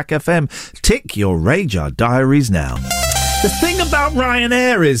Awakening on Jack FM. Tick your radar diaries now. The thing about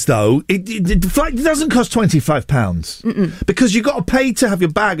Ryanair is, though, the flight doesn't cost £25 because you've got to pay to have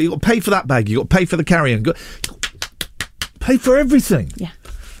your bag. You've got to pay for that bag. You've got to pay for the carry-on. Pay for everything. Yeah.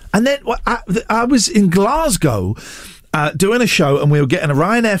 And then I was in Glasgow doing a show, and we were getting a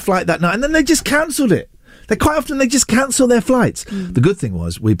Ryanair flight that night, and then they just cancelled it. Quite often they just cancel their flights. The good thing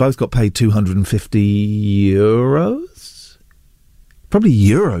was we both got paid €250. Probably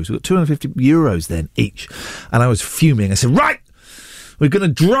euros. We got €250 then each. And I was fuming. I said, right, we're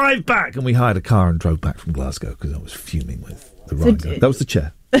going to drive back. And we hired a car and drove back from Glasgow because I was fuming with the Ryanair. That was the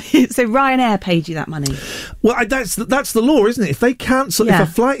chair. So Ryanair paid you that money? Well, that's the law, isn't it? If they cancel, if a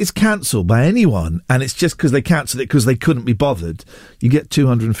flight is cancelled by anyone, and it's just because they cancelled it because they couldn't be bothered, you get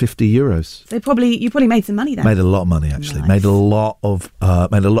 €250. So you probably made some money then. Made a lot of money, actually. Nice. Made a lot of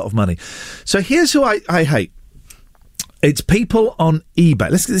money. So here's who I hate. It's people on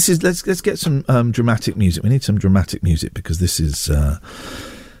eBay. Let's get some dramatic music. We need some dramatic music because this is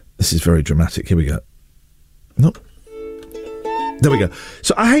very dramatic. Here we go. Nope. There we go.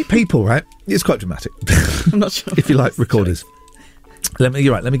 So I hate people, right? It's quite dramatic. I'm not sure. If you like recorders.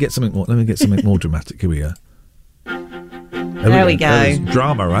 You're right. Let me get something more. Let me get something more dramatic. Here we go. There we go. That was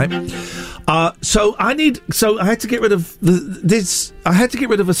drama, right? So I had to get rid of this. I had to get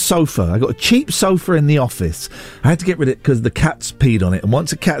rid of a sofa. I got a cheap sofa in the office. I had to get rid of it because the cat's peed on it. And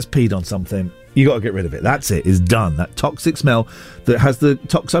once a cat's peed on something, you got to get rid of it. That's it. It's done. That toxic smell that has the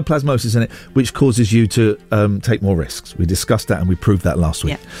toxoplasmosis in it, which causes you to take more risks. We discussed that and we proved that last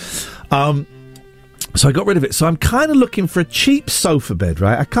week. Yeah. So I got rid of it. So I'm kind of looking for a cheap sofa bed,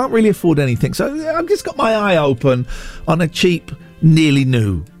 right? I can't really afford anything. So I've just got my eye open on a cheap, nearly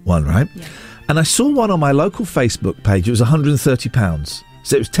new one, right? Yeah. And I saw one on my local Facebook page. It was £130.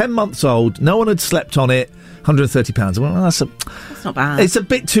 So it was 10 months old. No one had slept on it. £130. I went, well, that's not bad. It's a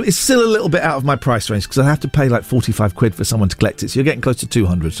bit too. It's still a little bit out of my price range because I have to pay like £45 for someone to collect it. So you're getting close to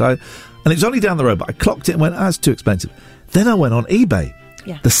 200. So, and it was only down the road, but I clocked it and went, that's too expensive. Then I went on eBay.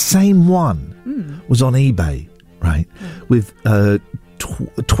 Yeah. The same one was on eBay, right? With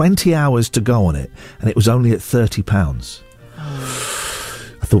 20 hours to go on it, and it was only at £30.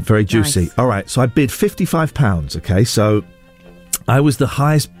 I thought very juicy. Nice. All right, so I bid £55. Okay, so I was the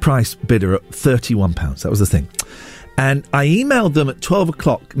highest price bidder at £31. That was the thing. And I emailed them at 12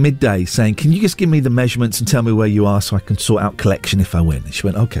 o'clock midday saying, can you just give me the measurements and tell me where you are so I can sort out collection if I win? And she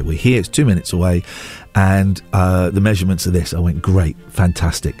went, okay, we're here. It's 2 minutes away. And the measurements are this. I went, great,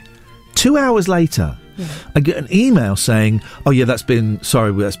 fantastic. 2 hours later, I get an email saying, oh, yeah, that's been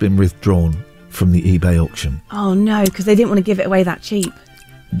withdrawn from the eBay auction. Oh, no, because they didn't want to give it away that cheap.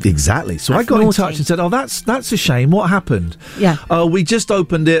 Exactly. So that's I got naughty. in touch and said, oh, that's a shame. What happened? Yeah. Oh, we just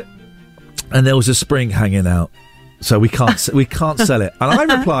opened it and there was a spring hanging out. So we can't sell it. And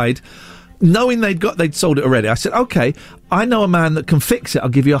I replied, knowing they'd sold it already. I said, okay, I know a man that can fix it. I'll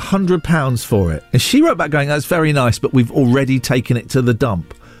give you £100 for it. And she wrote back going, that's very nice, but we've already taken it to the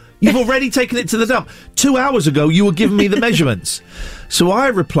dump. You've already taken it to the dump. 2 hours ago, you were giving me the measurements. So I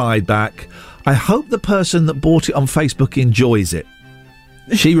replied back, I hope the person that bought it on Facebook enjoys it.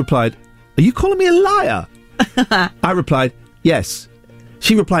 She replied, are you calling me a liar? I replied, yes.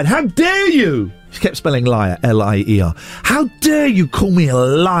 She replied, how dare you? She kept spelling liar, L-I-E-R. How dare you call me a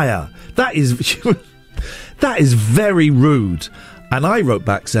liar? That is very rude. And I wrote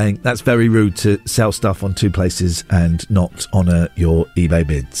back saying, that's very rude to sell stuff on 2 places and not honour your eBay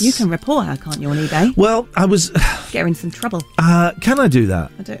bids. You can report her, can't you, on eBay? Well, I was... Get her in some trouble. Can I do that?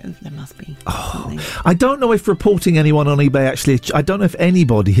 I don't know. There must be. I don't know if reporting anyone on eBay actually... I don't know if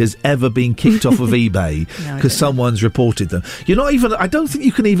anybody has ever been kicked off of eBay because someone's reported them. You're not even... I don't think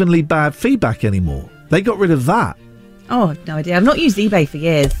you can even leave bad feedback anymore. They got rid of that. Oh, no idea. I've not used eBay for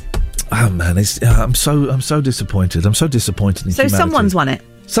years. Oh man, I'm so disappointed. I'm so disappointed in humanity. Someone's won it.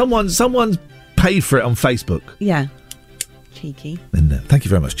 Someone's paid for it on Facebook. Yeah. Cheeky. And, thank you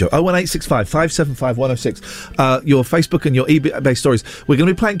very much, Joe. 01865 575 106. Your Facebook and your eBay stories. We're going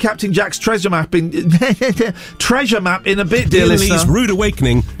to be playing Captain Jack's treasure map in treasure map in a bit, dear Ian listener. Lee's Rude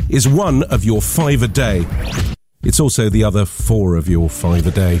Awakening is one of your 5 a day. It's also the other 4 of your 5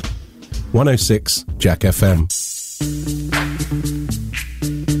 a day. 106 Jack FM.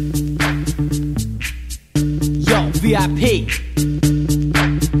 Yo, VIP.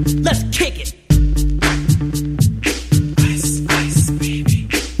 Let's kick it. Ice, ice, baby.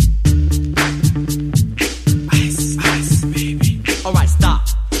 Ice, ice, baby. Alright, stop.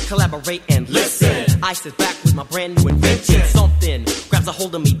 Collaborate and listen. Ice is back with my brand new invention. Something grabs a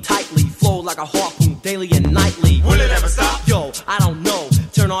hold of me tightly. Flow like a harpoon daily and nightly. Will it ever stop? Yo, I don't know.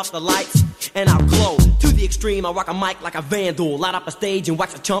 Turn off the lights and I'll glow. To the extreme, I rock a mic like a vandal. Light up a stage and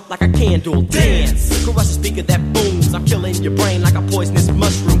wax a chump like a candle. Dance, crush a speaker that booms. I'm killing your brain like a poisonous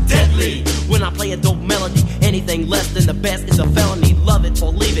mushroom. Deadly, when I play a dope melody. Anything less than the best is a felony. Love it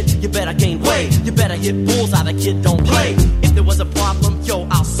or leave it, you better gain weight. You better hit bullseye, the kid don't play. If there was a problem, yo,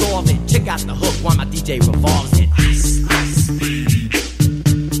 I'll solve it. Check out the hook while my DJ revolves it. Ice, ice, baby.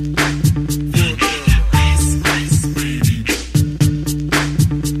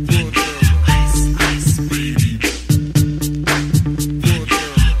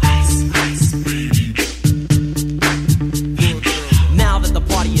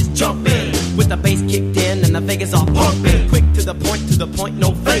 Vegas all pumping, quick to the point,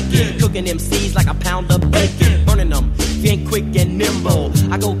 no faking. Cooking MCs like a pound of bacon, burning them. If you ain't quick and nimble,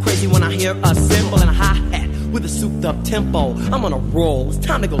 I go crazy when I hear a cymbal and a hi-hat with a souped up tempo. I'm on a roll, it's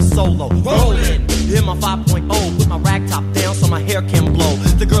time to go solo. Rolling, in my 5.0, with my rag top down so my hair can blow.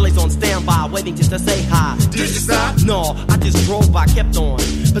 The girl is on standby, waiting just to say hi. Did you stop? No, I just drove by, kept on,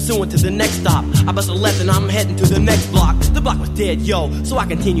 pursuing to the next stop. I bust a left and I'm heading to the next block. The block was dead, yo, so I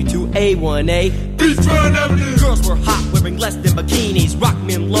continue to A1A. Beachfront Avenue. Girls were hot, wearing less than bikinis. Rock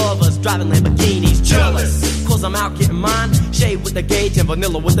men lovers, driving Lamborghinis. Jealous, cause I'm out getting mine. Shade with the gauge and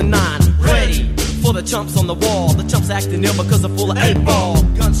vanilla with the 9. Ready for the chumps on the wall. The chumps acting ill because they're full of 8-ball.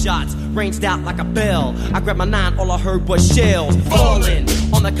 Gunshots ranged out like a bell. I grabbed my 9, all I heard was shells falling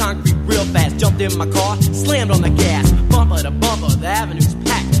on the concrete real fast. Jumped in my car, slammed on the gas. Bumper to bumper, the avenue's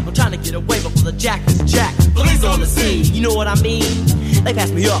packed. I'm trying to get away before the jack is jacked. Police on the scene, you know what I mean? They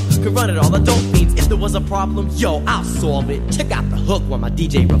passed me up, could run it all, the dope fiends. If there was a problem, yo, I'll solve it. Check out the hook while my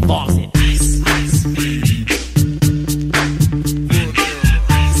DJ revolves it. Ice, ice, baby.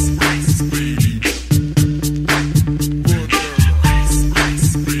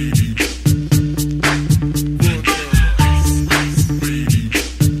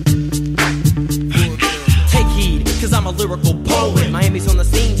 Lyrical poet. Miami's on the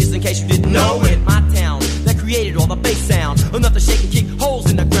scene, just in case you didn't know it. My town that created all the bass sound. Enough to shake and kick holes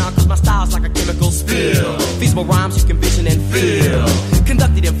in the ground, cause my style's like a chemical spill. Feasible rhymes you can vision and feel.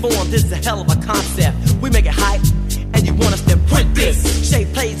 Conducted in form, this is a hell of a concept. We make it hype, and you want us to print this.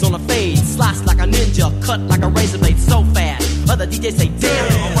 Shape plays on a fade, slice like a ninja, cut like a razor blade so fast. Other DJs say, damn,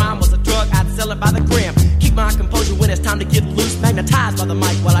 if a rhyme was a drug, I'd sell it by the gram. Keep my composure when it's time to get loose. Magnetized by the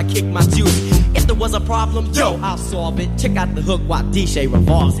mic while I kick my juice. If there was a problem, yo, I'll solve it. Check out the hook while DJ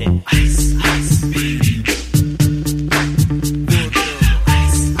revolves it. Ice, ice, baby.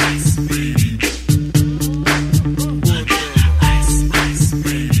 Ice, ice, baby. Ice, ice,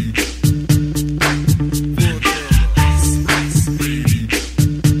 baby. Ice, ice, baby.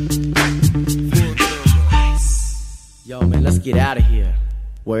 Yo, man, let's get out of here.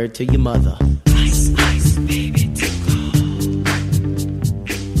 Word to your mother. Ice, ice, baby.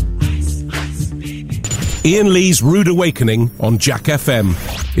 Ian Lee's Rude Awakening on Jack FM.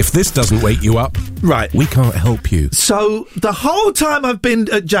 If this doesn't wake you up, right, we can't help you. So the whole time I've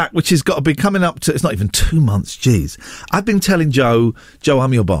been at Jack, which has got to be coming up to, it's not even 2 months, geez, I've been telling Joe,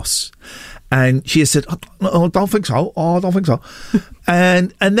 I'm your boss. And she has said, I don't think so. Oh, I don't think so.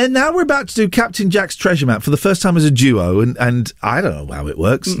 and then now we're about to do Captain Jack's treasure map for the first time as a duo. And I don't know how it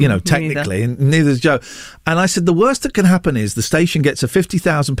works, technically, and neither does Joe. And I said, the worst that can happen is the station gets a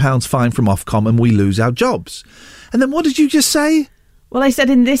 £50,000 fine from Ofcom and we lose our jobs. And then what did you just say? Well, I said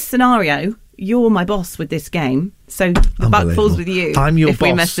in this scenario, you're my boss with this game, so the buck falls with you. I'm your if boss.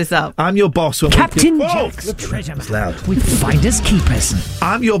 we mess this up. I'm your boss when Captain we could... Jack's treasure map. Loud. With finders keepers.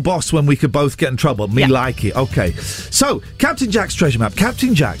 I'm your boss when we could both get in trouble. Me like it. Okay. So, Captain Jack's treasure map.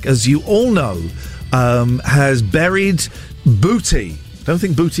 Captain Jack, as you all know, has buried booty. I don't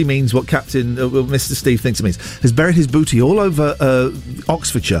think booty means what Captain Mr. Steve thinks it means. Has buried his booty all over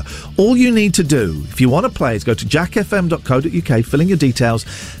Oxfordshire. All you need to do, if you want to play, is go to jackfm.co.uk, fill in your details,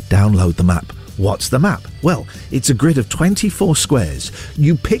 download the map. What's the map? Well, it's a grid of 24 squares.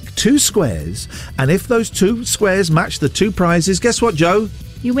 You pick 2 squares, and if those 2 squares match the 2 prizes, guess what, Joe?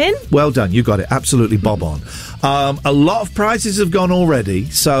 You win? Well done, you got it. Absolutely bob on. A lot of prizes have gone already,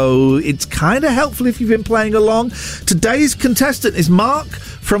 so it's kind of helpful if you've been playing along. Today's contestant is Mark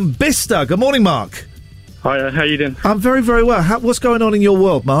from Bicester. Good morning, Mark. Hi, how you doing? I'm very, very well. What's going on in your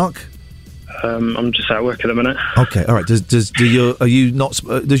world, Mark? I'm just at work at the minute. Okay, all right. Does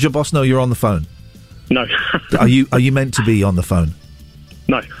your boss know you're on the phone? No. Are you meant to be on the phone?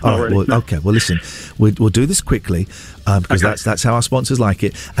 No, not really. Well, no. Okay, well, listen, we'll do this quickly because that's how our sponsors like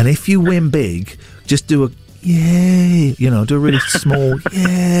it. And if you win big, just do a yay, do a really small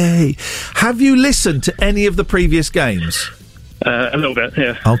yay. Have you listened to any of the previous games? A little bit,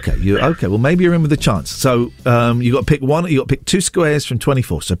 yeah. Okay. Well, maybe you're in with a chance. So you got to pick one. You got to pick 2 squares from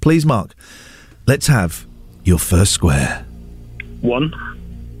 24. So please, Mark, let's have your first square. 1.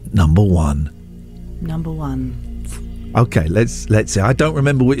 Number 1. Number 1. Okay, let's see. I don't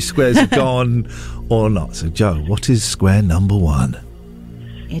remember which squares have gone or not. So, Joe, what is square number 1?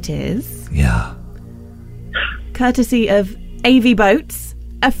 It is. Yeah. Courtesy of AV Boats,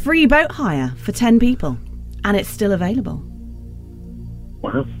 a free boat hire for 10 people. And it's still available.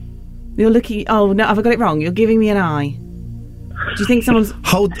 Wow. You're looking... Oh, no, have I got it wrong? You're giving me an eye. Do you think someone's...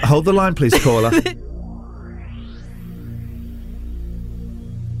 Hold the line, please, caller.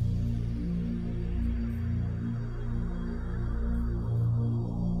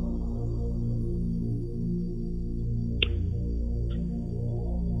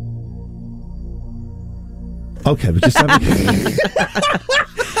 Okay, we're just having...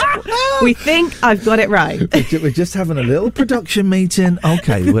 We think I've got it right. We're just having a little production meeting.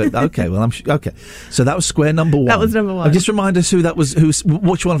 Okay, well, I'm okay. So that was square number 1. That was number 1. Just remind us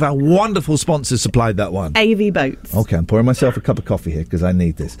which one of our wonderful sponsors supplied that one. AV Boats. Okay, I'm pouring myself a cup of coffee here because I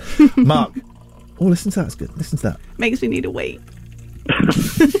need this. Mark, listen to that. That's good. Listen to that. Makes me need a wait.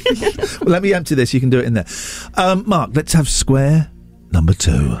 Well, let me empty this. You can do it in there. Mark, let's have square number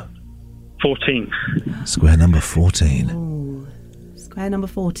 2. 14. Square number 14. Ooh. Square number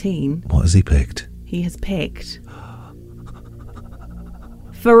 14. What has he picked? He has picked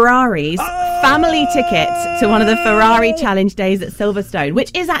Ferrari's family ticket to one of the Ferrari Challenge days at Silverstone,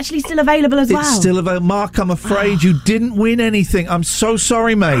 which is actually still available as well. It's still available. Mark, I'm afraid you didn't win anything. I'm so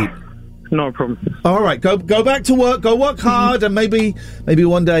sorry, mate. No problem. All right, go back to work. Go work hard, and maybe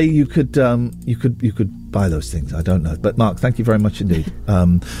one day you could buy those things. I don't know, but Mark, thank you very much indeed.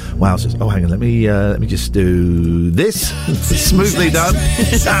 Wowzers! Oh, hang on, let me just do this. Smoothly done.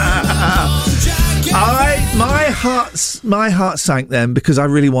 My heart sank then because I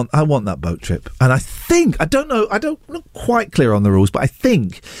want that boat trip, and I'm not quite clear on the rules, but I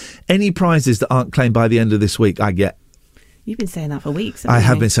think any prizes that aren't claimed by the end of this week, I get. You've been saying that for weeks. I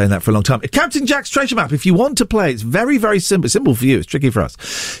have been saying that for a long time. Captain Jack's treasure map. If you want to play, it's very, very simple. Simple for you. It's tricky for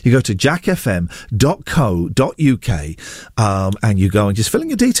us. You go to jackfm.co.uk and you go and just fill in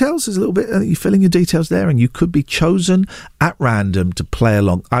your details. There's a little bit. You fill in your details there, and you could be chosen at random to play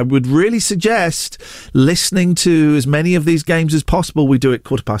along. I would really suggest listening to as many of these games as possible. We do it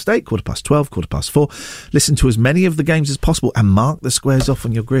 8:15, 12:15, 4:15. Listen to as many of the games as possible and mark the squares off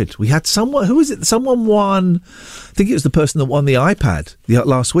on your grid. We had someone. Who is it? Someone won. I think it was the person that won the iPad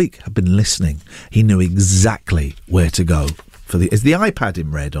last week. Had been listening. He knew exactly where to go for the. Is the iPad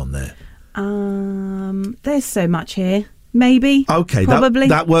in red on there? There's so much here. Maybe. Okay, probably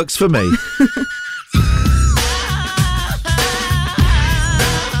that works for me.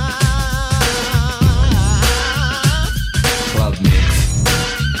 Club mix.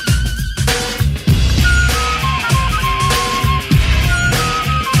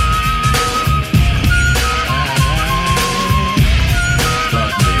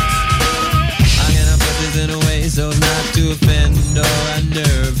 So not to offend or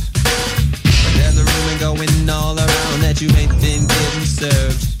unnerve, but there's a rumor going all around that you ain't been getting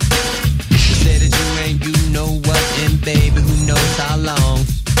served. You say that you ain't, you know what, and baby, who knows how long.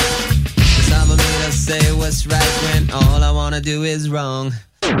 Cause I'm a me to say what's right when all I wanna do is wrong.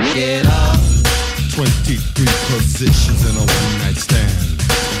 Get off. 23 positions in a one-night stand.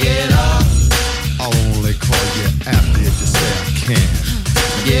 Get off. I'll only call you after if you say I can.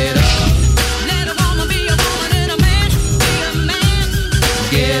 Get off.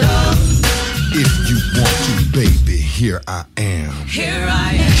 here I am. Here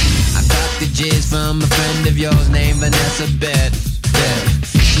I am. I got the J's from a friend of yours named Vanessa Bett.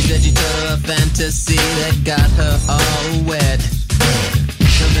 She said you told her a fantasy that got her all wet.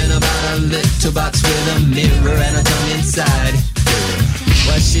 Something about a little box with a mirror and a tongue inside.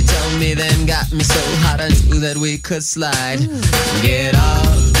 What she told me then got me so hot I knew that we could slide. Get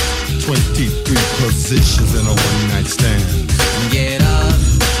up. 23 positions in a one-night stand. Get up.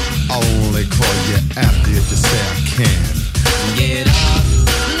 I only call you after if you say I can. Get up.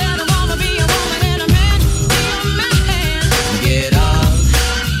 Let a woman be a woman and a man be a man. Get up.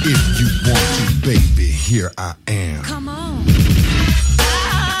 If you want to, baby, here I am. Come on.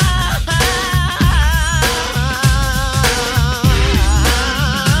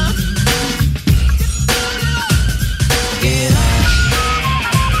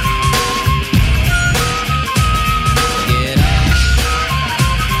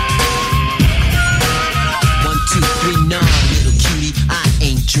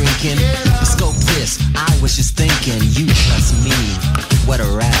 Drinking, scope this, I was just thinking, you plus me, what a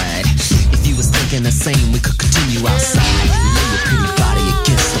ride. If you was thinking the same, we could continue outside. Lay your pretty body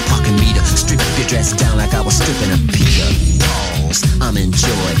against the parking meter. Strip your dress down like I was stripping a Peter. Pause, I'm in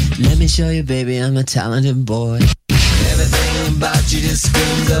joy. Let me show you, baby, I'm a talented boy. Everything about you just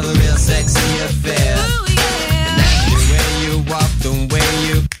screams of a real sexy affair. And that's the way you walk, the way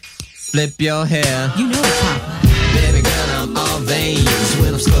you flip your hair. You know it, Papa. Baby girl, I'm all veins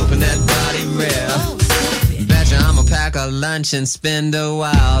when I'm sloping that body rail. Betcha I'ma pack a lunch and spend a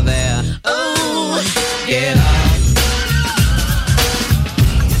while there. Oh, get up.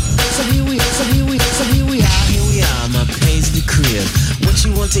 So here we are, my paisley crib. What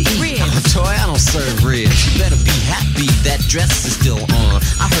you want to eat? I'm a toy, I don't serve ribs. You better be happy that dress is still on.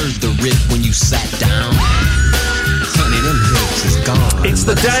 I heard the rip when you sat down. Honey, them hips is gone. It's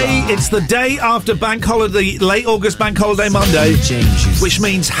the day after Bank Holiday, late August Bank Holiday Monday, which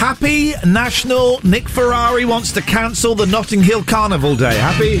means happy National Nick Ferrari wants to cancel the Notting Hill Carnival Day.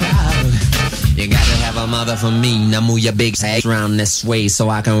 Happy? You gotta have a mother for me. Now move your big head round this way so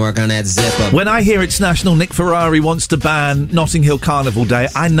I can work on that zipper. When I hear it's National Nick Ferrari wants to ban Notting Hill Carnival Day,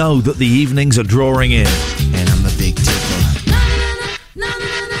 I know that the evenings are drawing in. And I'm the big tipper.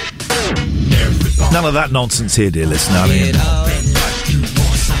 None of that nonsense here, dear listener. I mean,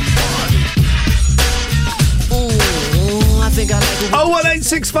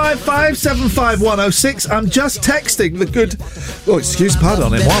 01865575106. I'm just texting the good. Oh, excuse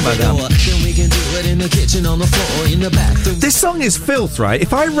pardon, madame. This song is filth, right?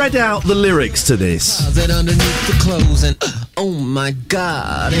 If I read out the lyrics to this, oh my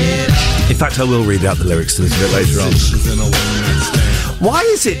God! In fact, I will read out the lyrics to this a bit later on. Why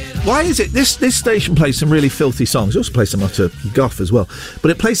is it this station plays some really filthy songs? It also plays some utter guff as well, but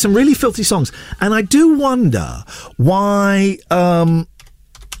it plays some really filthy songs, and I do wonder why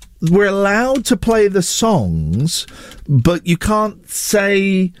we're allowed to play the songs, but you can't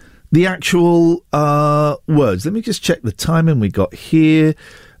say the actual words. Let me just check the timing we got here.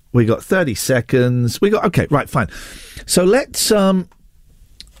 We got 30 seconds. Okay, right, fine. So let's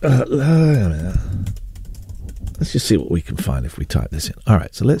let's just see what we can find if we type this in. All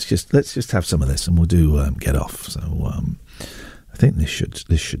right, so let's just have some of this, and we'll do Get Off. So I think this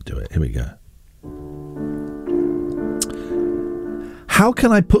should do it. Here we go. How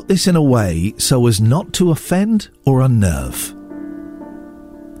can I put this in a way so as not to offend or unnerve?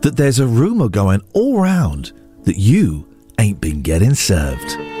 That there's a rumour going all round that you ain't been getting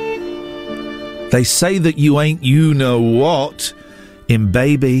served. They say that you ain't you know what in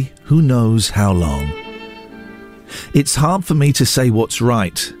baby who knows how long. It's hard for me to say what's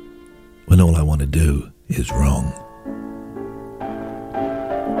right when all I want to do is wrong.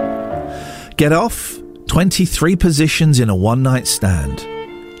 Get Off, 23 positions in a one-night stand.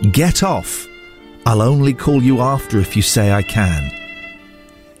 Get Off, I'll only call you after if you say I can.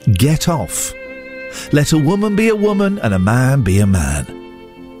 Get Off, let a woman be a woman and a man be a man.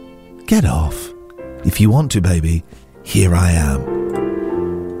 Get off. If you want to, baby, here I am.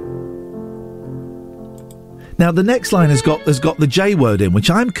 Now, the next line has got the J word in,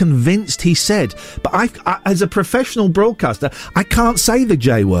 which I'm convinced he said. But I, as a professional broadcaster, I can't say the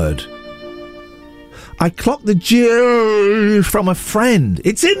J word. I clocked the J from a friend.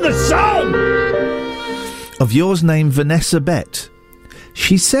 It's in the song! Of yours named Vanessa Bett.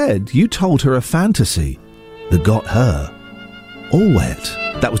 She said you told her a fantasy that got her all wet.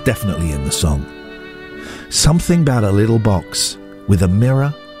 That was definitely in the song. Something about a little box with a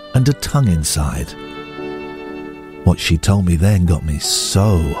mirror and a tongue inside. What she told me then got me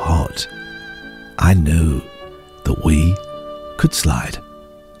so hot. I knew that we could slide.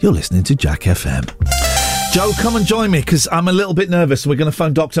 You're listening to Jack FM. Joe, come and join me, because I'm a little bit nervous. We're going to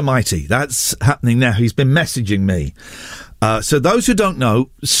phone Dr. Mighty. That's happening now. He's been messaging me. So those who don't know,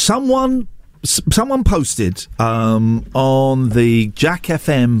 someone posted on the Jack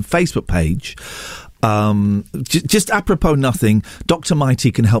FM Facebook page, just apropos nothing, Dr.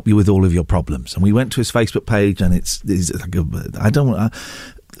 Mighty can help you with all of your problems. And we went to his Facebook page, and it's like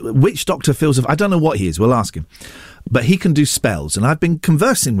which doctor feels I don't know what he is. We'll ask him. But he can do spells, and I've been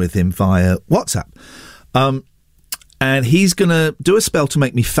conversing with him via WhatsApp. And he's going to do a spell to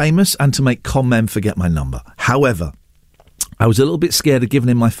make me famous and to make con men forget my number. However, I was a little bit scared of giving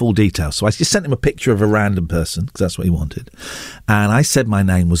him my full details, so I just sent him a picture of a random person, because that's what he wanted. And I said my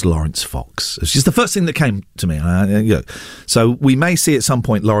name was Lawrence Fox. It's just the first thing that came to me. So we may see at some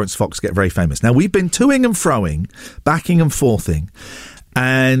point Lawrence Fox get very famous. Now, we've been toing and froing, backing and forthing,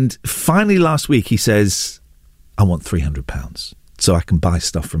 and finally last week he says, I want £300 so I can buy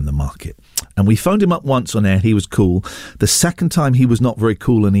stuff from the market. And we phoned him up once on air. He was cool. The second time he was not very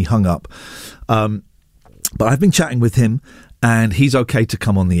cool and he hung up. But I've been chatting with him, and he's okay to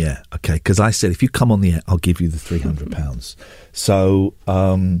come on the air. Okay, because I said, if you come on the air, I'll give you the £300. So,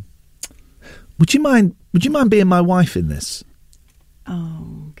 would you mind being my wife in this?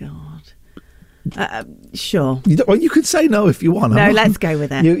 Oh God. Sure. You can say no if you want. No, let's go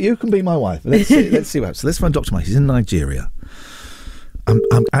with it. You can be my wife. Let's see what happens. So let's find Dr. Mike. He's in Nigeria.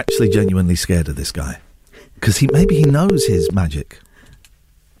 I'm actually genuinely scared of this guy, because maybe he knows his magic.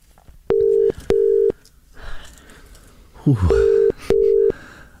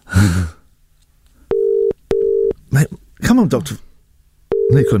 Mate, come on, Doctor.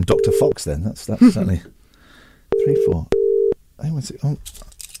 They call him Dr. Fox then. That's certainly 3, 4. Hang on a second.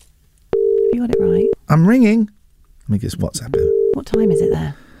 You got it right. I'm ringing. Let me get his WhatsApp in. What time is it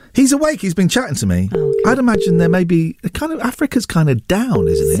there? He's awake. He's been chatting to me. Oh, okay. I'd imagine there may be Africa's kind of down,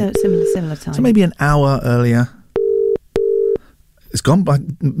 isn't it? So similar time. So maybe an hour earlier. It's gone. My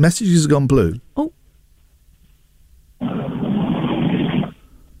messages have gone blue. Oh.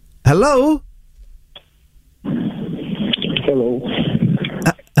 Hello. Hello.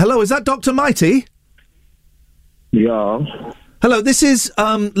 Hello. Is that Dr. Mighty? Yeah. Hello. This is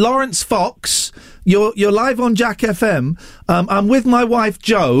Lawrence Fox. You're live on Jack FM. I'm with my wife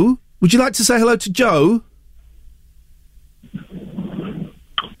Jo. Would you like to say hello to Jo?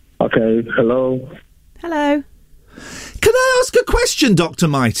 Okay. Hello. Hello. Can I ask a question, Dr.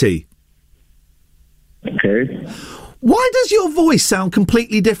 Mighty? Okay. Why does your voice sound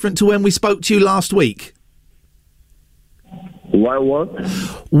completely different to when we spoke to you last week? Why what?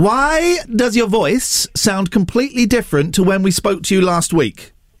 Why does your voice sound completely different to when we spoke to you last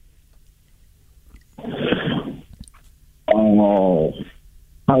week? Oh,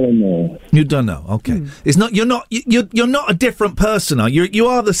 I don't know. You don't know. Okay. It's not. You're not a different person. Are you? You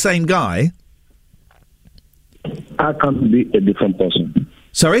are the same guy. I can't be a different person.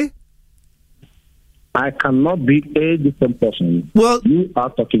 Sorry? I cannot be a different person. Well, you are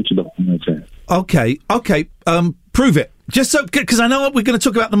talking to the community. Okay. Prove it. Just so, because I know we're going to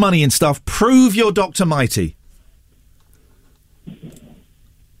talk about the money and stuff. Prove you're Dr. Mighty.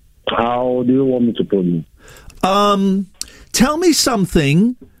 How do you want me to prove you? Tell me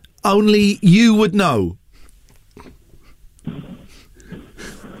something only you would know.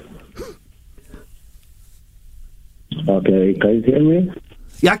 Okay, can you hear me?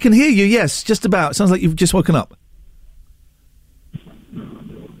 Yeah, I can hear you, yes, just about. Sounds like you've just woken up.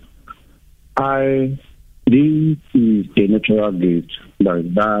 This is a natural gift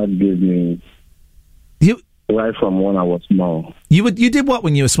that Dad gave me right from when I was small. You did what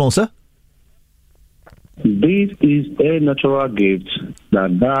when you were small, sir? This is a natural gift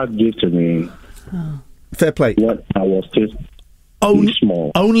that Dad gave to me. Fair play. When I was still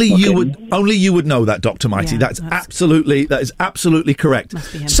small. Only you would know that, Dr. Mighty. Yeah, that is absolutely correct.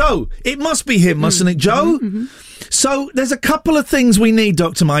 So it must be him, mustn't it, Joe? Mm-hmm. So there's a couple of things we need,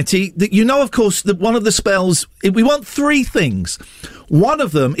 Dr. Mighty. That you know, of course, that one of the spells. We want 3 things. One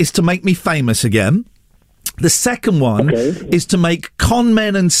of them is to make me famous again. The second one is to make con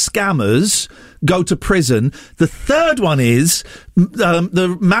men and scammers go to prison. The third one is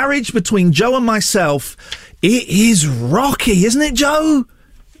the marriage between Joe and myself. It is rocky, isn't it, Joe?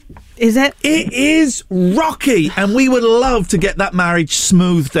 Is it? It is rocky, and we would love to get that marriage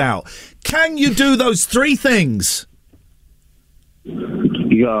smoothed out. Can you do those 3 things?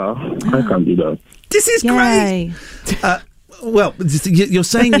 Yeah, I can do that. This is great. Well, you're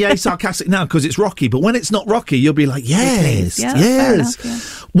saying yay sarcastic now because it's rocky, but when it's not rocky, you'll be like, yes, yes.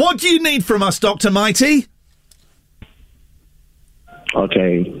 Enough, What do you need from us, Dr. Mighty?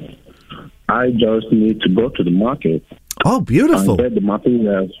 Okay. I just need to go to the market. Oh, beautiful. And get the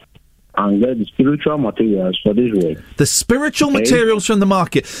materials and get the spiritual materials for this work. The spiritual Okay. materials from the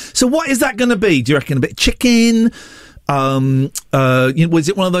market. So what is that going to be? Do you reckon a bit of chicken? Was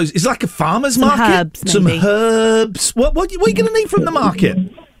it one of those? Is it like a farmer's Some market? herbs, Some maybe. herbs. What are you going to need from the market?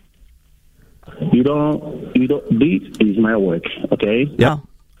 You don't. This is my work, okay? Yeah.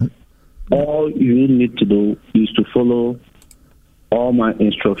 All you need to do is to follow all my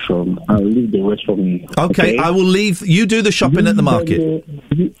instructions and leave the rest for me. Okay, I will leave. You do the shopping at the market.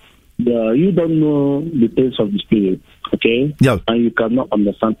 You don't know the things of the spirit, okay? No. And you cannot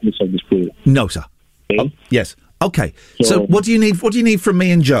understand things of the spirit. No, sir. Okay? Oh, yes. Okay. So So- what do you need? What do you need from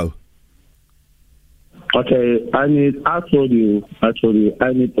me and Joe? Okay, I told you,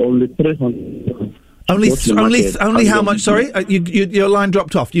 I need only 300. Only, Go to the market only and how get- much? Sorry, your line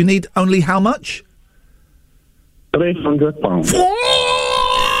dropped off. You need only how much? £300.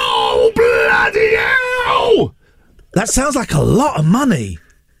 Oh, bloody hell! That sounds like a lot of money.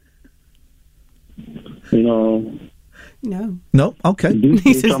 You know, No. No, okay. this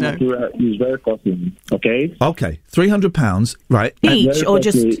He says spiritual material is very costly, okay? Okay, £300, right? Very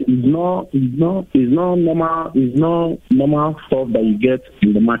costly. It's not normal stuff that you get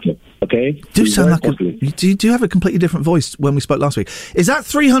in the market, okay? Do It's sound very like costly. you do have a completely different voice when we spoke last week. Is that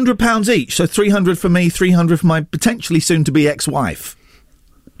 £300 each? So 300 for me, 300 for my potentially soon to be ex-wife.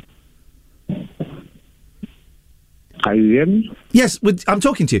 Are you hearing me? Yes, I'm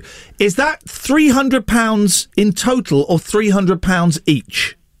talking to you. Is that £300 in total or £300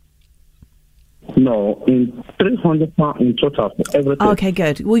 each? No, in £300 in total for everything. Okay,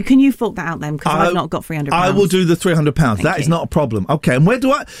 good. Well, can you fork that out then? Because I've not got £300. I will do the £300. That is not a problem. Okay, and where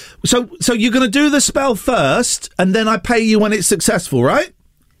do I? So you're going to do the spell first, and then I pay you when it's successful, right?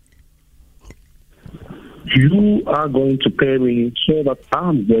 You are going to pay me so that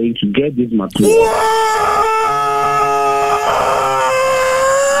I'm going to get this material.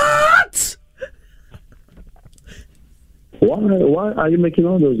 What? Why are you making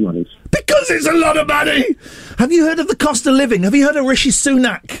all those monies? Because it's a lot of money. Have you heard of the cost of living? Have you heard of Rishi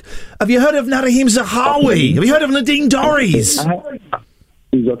Sunak? Have you heard of Nadhim Zahawi? Have you heard of Nadine Dorries?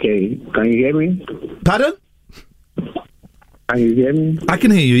 It's okay. Can you hear me? Pardon? Can you hear me? I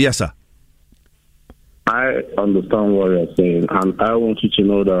can hear you, yes, sir. I understand what you're saying, and I want you to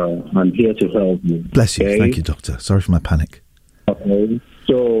know that I'm here to help you. Bless you. okay? Thank you, doctor. Sorry for my panic. Okay.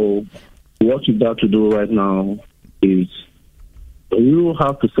 So, what you got to do right now is you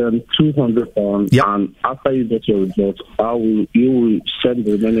have to send £200, and after you get your results, you will send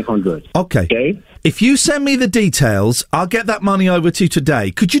the remaining 100. Okay. If you send me the details, I'll get that money over to you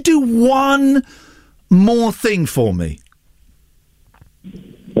today. Could you do one more thing for me?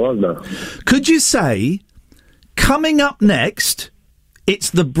 What's that? Could you say, coming up next, it's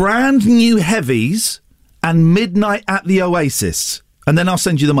the brand new Heavies and Midnight at the Oasis, and then I'll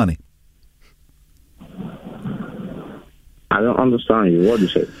send you the money. I don't understand you. What do you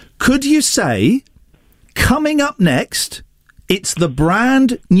say? Could you say, coming up next, it's the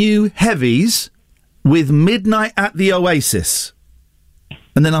brand new Heavies with Midnight at the Oasis,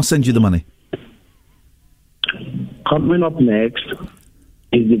 and then I'll send you the money. Coming up next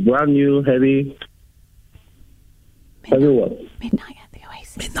is the brand new heavy what? Midnight at the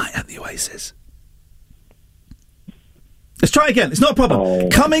Oasis. Midnight at the Oasis. Let's try again. It's not a problem.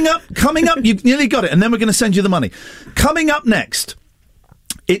 Coming up, you nearly got it, and then we're going to send you the money. Coming up next,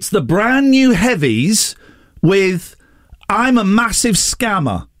 it's the brand new Heavies with I'm a Massive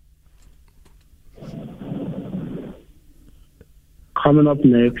Scammer. Coming up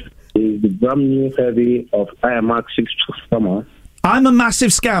next is the brand new heavy of I Am Max 6 Summer. I'm a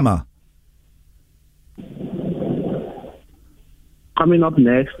Massive Scammer. Coming up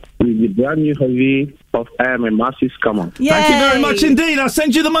next is the brand new heavy of I Am a Massive Scammer. Thank you very much indeed. I'll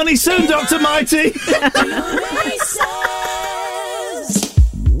send you the money soon, Dr. Mighty.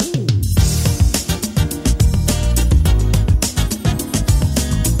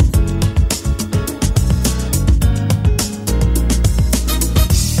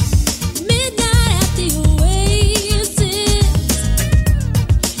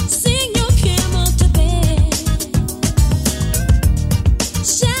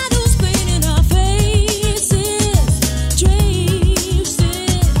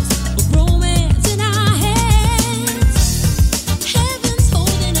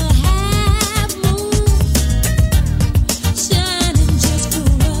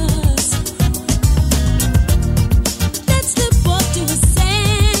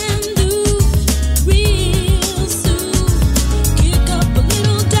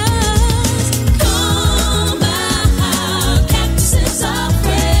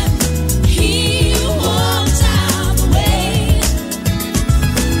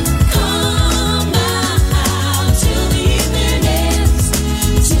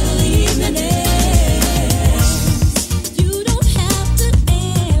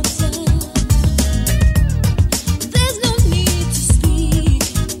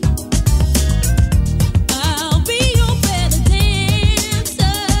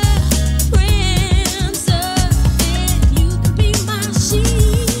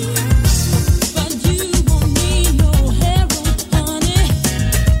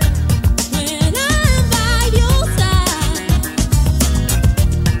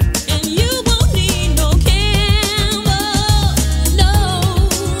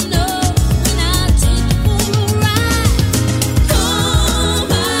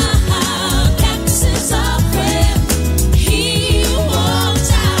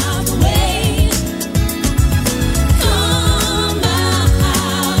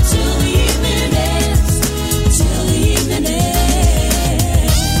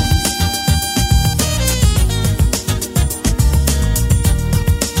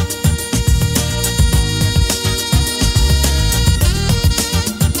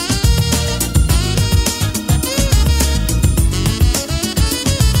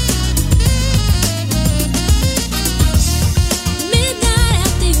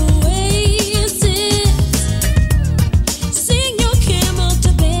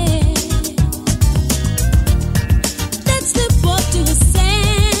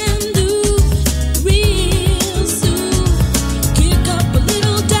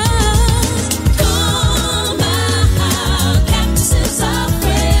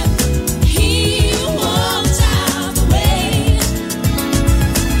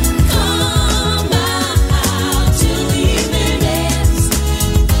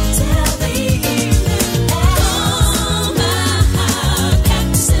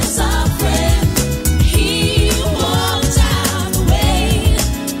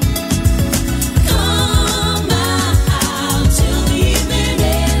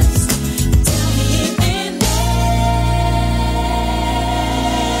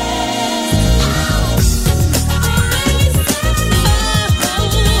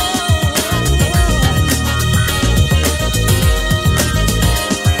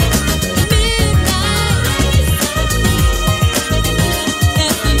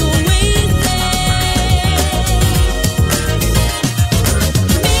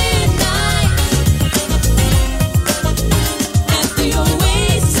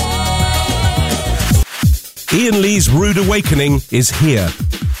 Ian Lee's Rude Awakening is here.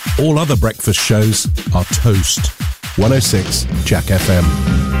 All other breakfast shows are toast. 106 Jack FM.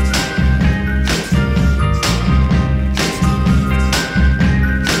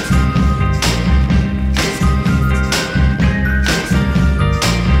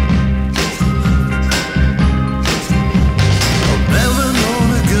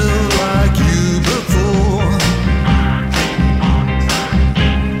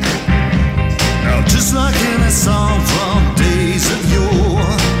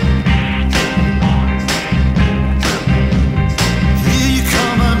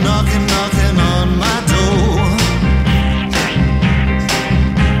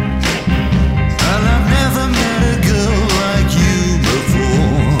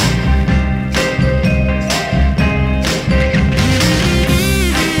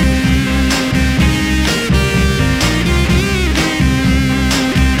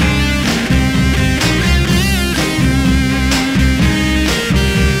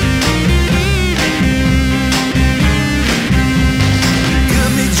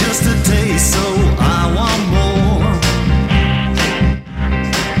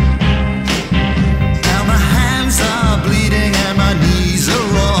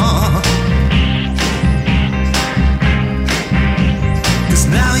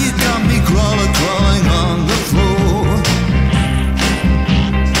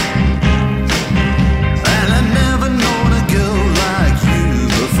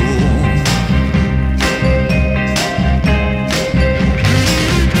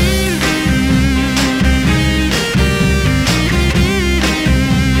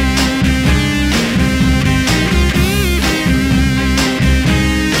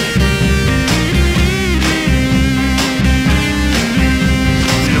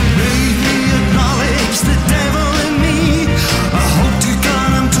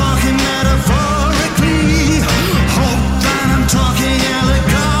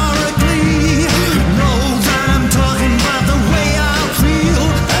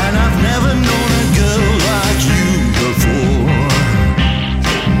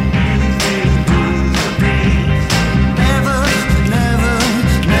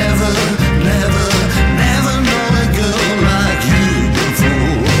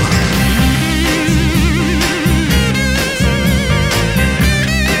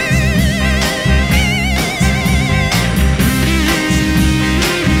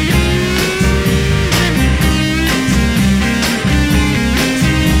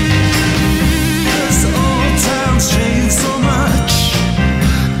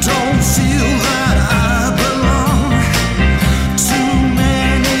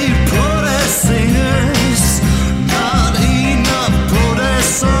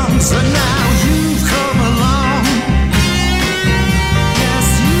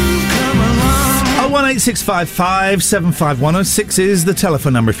 Oh, 655 75106 is the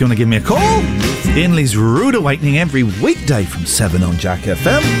telephone number if you want to give me a call. Ian Lee's Rude Awakening every weekday from 7 on Jack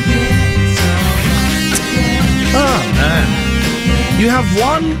FM. Oh, man. You have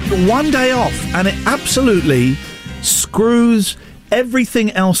one day off and it absolutely screws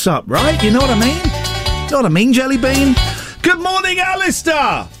everything else up, right? You know what I mean? You know what I mean, Jelly Bean? Good morning,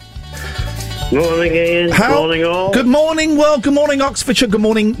 Alistair! Morning, Ian. Morning, all. Good morning, world. Good morning, Oxfordshire. Good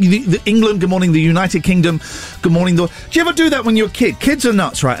morning, the England. Good morning, the United Kingdom. Good morning, do you ever do that when you're a kid? Kids are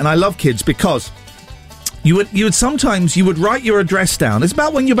nuts, right? And I love kids because you would sometimes write your address down. It's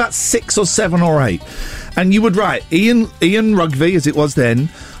about when you're about 6 or 7 or 8, and you would write Ian Rugby, as it was then,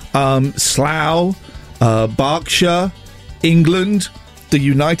 Slough, Berkshire, England, the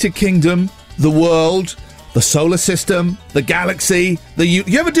United Kingdom, the world, the solar system, the galaxy.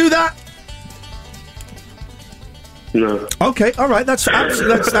 You ever do that? No. Okay, all right. That's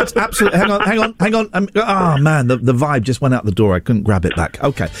absolutely. Hang on. Oh man, the vibe just went out the door. I couldn't grab it back.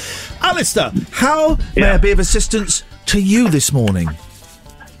 Okay, Alistair, how may I be of assistance to you this morning?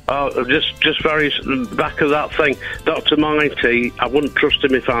 Oh, just very back of that thing, Dr. Mighty. I wouldn't trust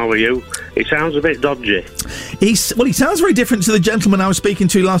him if I were you. He sounds a bit dodgy. He sounds very different to the gentleman I was speaking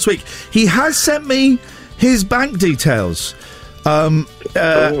to last week. He has sent me his bank details, and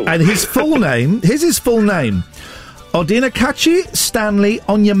his full name. Here's his full name. Odinakachi Stanley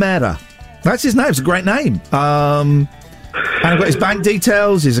Onyemera. That's his name. It's a great name. And I've got his bank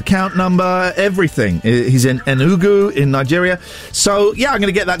details, his account number, everything. He's in Enugu in Nigeria. So, yeah, I'm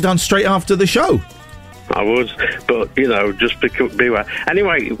going to get that done straight after the show. I would, but, just beware.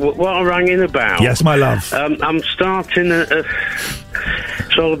 Anyway, what I rang in about... Yes, my love. I'm starting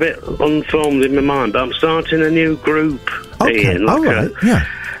it's all a bit unformed in my mind, but I'm starting a new group, Okay, Ian. all right, yeah.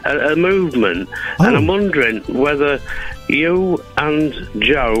 A movement, and I'm wondering whether, You and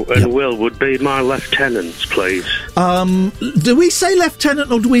Joe and Will would be my lieutenants, please. Do we say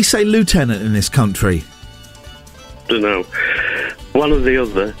lieutenant or do we say lieutenant in this country? Don't know. One or the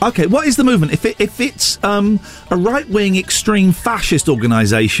other. Okay, what is the movement? If it's a right-wing extreme fascist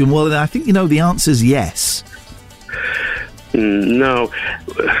organisation, well, then I think you know the answer's yes. No,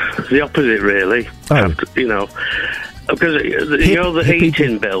 the opposite, really. Oh. You know, because you're the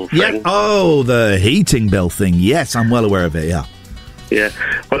heating bill thing. Yeah. Oh, the heating bill thing. Yes, I'm well aware of it. Yeah. Yeah.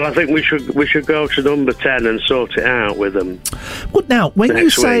 Well, I think we should go to number 10 and sort it out with them. Well, now when you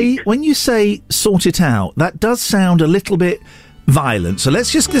say sort it out, that does sound a little bit violent. So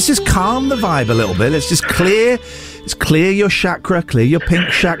let's just calm the vibe a little bit. Let's just clear your chakra, clear your pink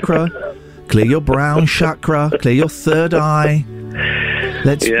chakra, clear your brown chakra, clear your third eye.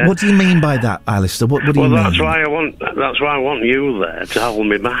 What do you mean by that, Alistair? What do you mean? That's why I want you there to hold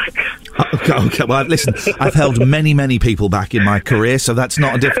me back. Okay. Well, listen, I've held many people back in my career, so that's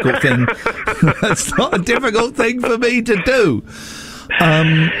not a difficult thing. That's not a difficult thing for me to do.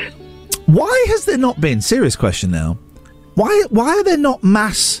 Why has there not been? Serious question now. Why are there not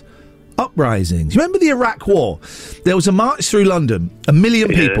mass uprisings? You remember the Iraq War? There was a march through London. 1 million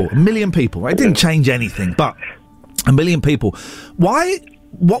people. 1 million people. It didn't change anything, but 1 million people. Why?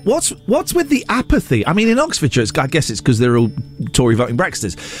 What's with the apathy? I mean, in Oxfordshire, I guess it's because they're all Tory voting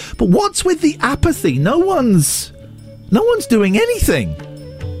Brexiters. But what's with the apathy? No one's doing anything.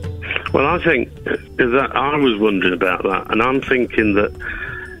 Well, I think that I was wondering about that, and I'm thinking that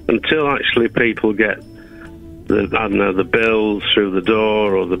until actually people get the bills through the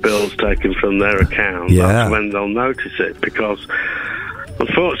door or the bills taken from their account, that's when they'll notice it. Because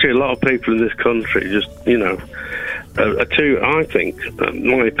unfortunately, a lot of people in this country just, are too, I think,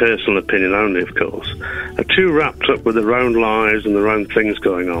 my personal opinion only, of course, are too wrapped up with their own lives and their own things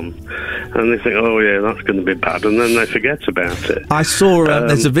going on. And they think, oh, yeah, that's going to be bad. And then they forget about it. I saw,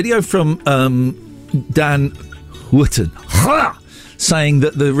 there's a video from Dan Wootton saying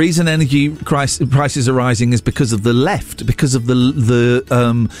that the reason energy prices are rising is because of the left, because of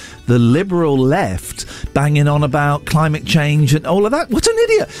the liberal left banging on about climate change and all of that. What an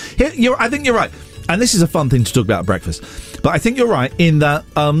idiot! I think you're right. And this is a fun thing to talk about at breakfast. But I think you're right in that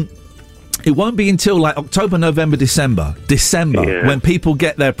it won't be until like October, November, December, when people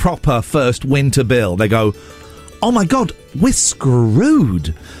get their proper first winter bill. They go, oh my God, we're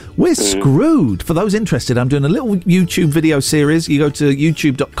screwed. We're screwed. For those interested, I'm doing a little YouTube video series. You go to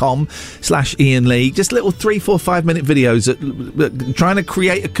youtube.com/Ian Lee. Just little 3, 4, 5 minute videos trying to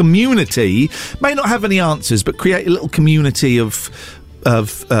create a community. May not have any answers, but create a little community of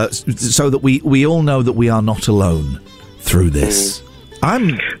so that we all know that we are not alone through this.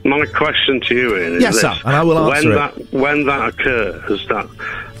 My question to you, Ian, is yes, sir, and I will answer it. When that occurs, that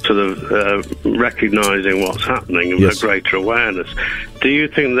sort of recognising what's happening with a greater awareness, do you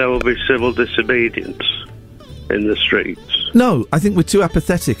think there will be civil disobedience in the streets? No, I think we're too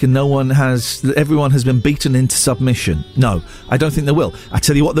apathetic and everyone has been beaten into submission. No, I don't think there will. I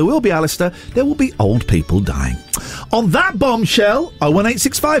tell you what there will be, Alistair, there will be old people dying. On that bombshell,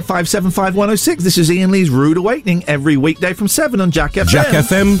 01865 575 106, this is Ian Lee's Rude Awakening every weekday from 7 on Jack FM. Jack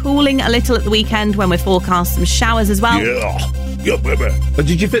FM. Cooling a little at the weekend when we're forecast some showers as well. Yeah, baby. But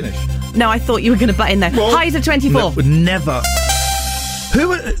did you finish? No, I thought you were going to butt in there. Well, highs of 24. No, never. Who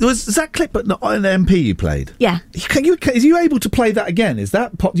was that clip? But not an MP you played. Yeah. Is you able to play that again? Is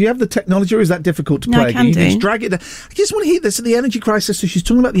that do you have the technology, or is that difficult to play? No, I can you do. Just drag it down. I just want to hear this. The energy crisis. So she's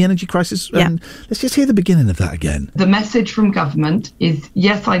talking about the energy crisis. Yeah. Let's just hear the beginning of that again. The message from government is: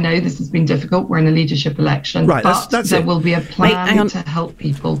 yes, I know this has been difficult. We're in a leadership election, right? But that's there it. will be a plan to help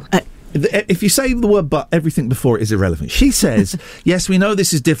people. If you say the word "but," everything before it is irrelevant. She says, yes, we know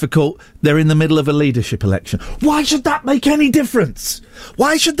this is difficult. They're in the middle of a leadership election. Why should that make any difference?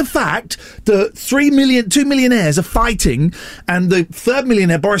 Why should the fact that 2 millionaires are fighting and the third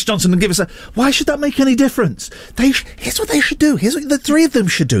millionaire, Boris Johnson, will give us why should that make any difference? Here's what they should do. Here's what the three of them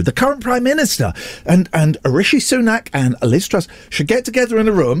should do. The current Prime Minister and Rishi Sunak and Liz Truss should get together in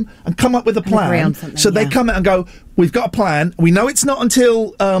a room and come up with a plan. They come out and go, we've got a plan. We know it's not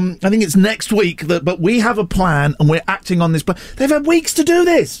until, I think it's next week, but we have a plan and we're acting on this plan. They've had weeks to do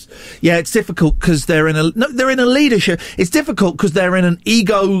this. Yeah, it's difficult because they're in a leadership. It's difficult because they're in an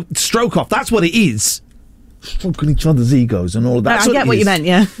ego stroke off. That's what it is. Stroking each other's egos and all of that. I get what you meant,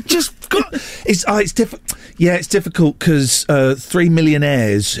 yeah. It's difficult. Yeah, it's difficult because 3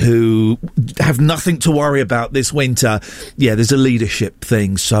 millionaires who have nothing to worry about this winter. Yeah, there's a leadership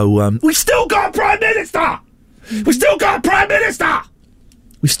thing. So we still got a Prime Minister. We've still got a Prime Minister!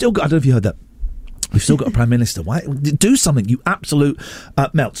 We've still got... I don't know if you heard that. We've still got a Prime Minister. Why? Do something, you absolute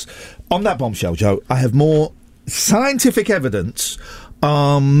melts. On that bombshell, Joe, I have more scientific evidence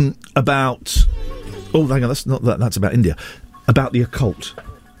about... Oh, hang on, that's about India. About the occult.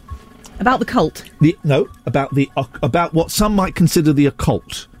 About the cult? About what some might consider the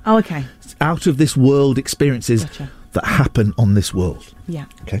occult. Oh, okay. Out of this world experiences that happen on this world. Yeah.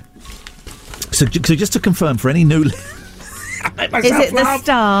 Okay. So just to confirm, for any new... Is it the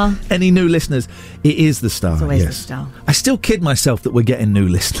Star? Any new listeners, it is the Star. It's always yes. the Star. I still kid myself that we're getting new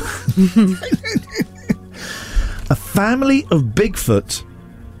listeners. A family of Bigfoot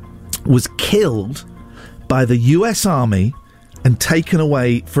was killed by the US Army and taken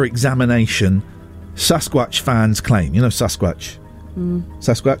away for examination, Sasquatch fans claim. You know Sasquatch?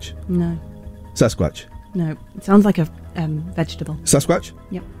 Sasquatch? No. Sasquatch? No. It sounds like a vegetable. Sasquatch?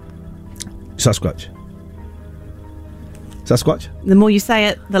 Yep. Sasquatch? Sasquatch? The more you say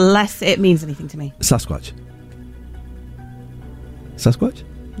it, the less it means anything to me. Sasquatch? Sasquatch?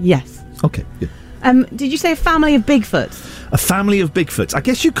 Yes. Okay, good. Did you say a family of Bigfoots? A family of Bigfoots. I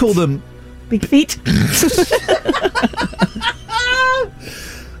guess you call them... Big feet?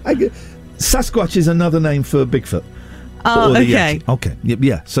 Sasquatch is another name for Bigfoot. Oh, okay. Yeti. Okay,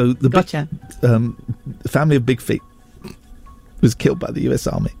 yeah. So the Gotcha. family of Big Feet was killed by the US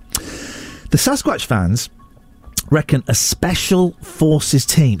Army. The Sasquatch fans reckon a special forces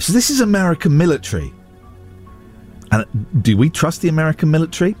team. So this is American military. And do we trust the American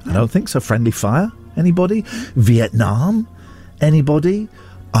military? I don't think so. Friendly fire? Anybody? Vietnam? Anybody?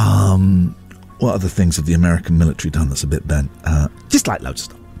 What other things have the American military done that's a bit bent? Just like loads of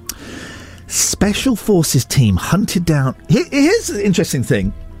stuff. Special forces team hunted down... Here's the interesting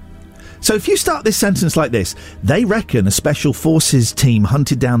thing. So if you start this sentence like this, they reckon a special forces team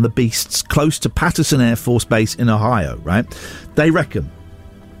hunted down the beasts close to Patterson Air Force Base in Ohio, right? They reckon.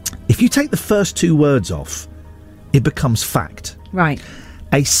 If you take the first two words off, it becomes fact. Right.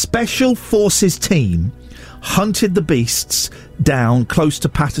 A special forces team hunted the beasts down close to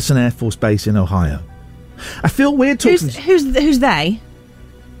Patterson Air Force Base in Ohio. I feel weird talking... Who's they?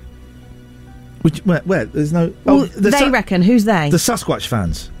 Where? There's no... Well, they reckon. Who's they? The Sasquatch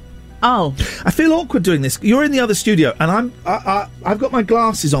fans. Oh. I feel awkward doing this. You're in the other studio, and I've got my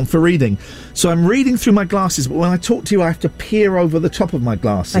glasses on for reading, so I'm reading through my glasses, but when I talk to you, I have to peer over the top of my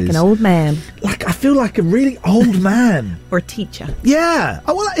glasses. Like an old man. Like, I feel like a really old man. Or a teacher. Yeah.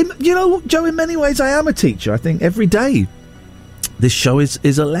 Oh, well, you know, Joe, in many ways, I am a teacher. I think every day this show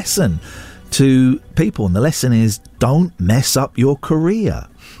is a lesson to people, and the lesson is don't mess up your career.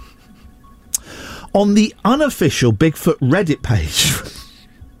 On the unofficial Bigfoot Reddit page...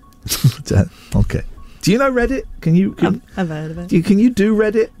 Okay. Do you know Reddit? I've heard of it. Can you do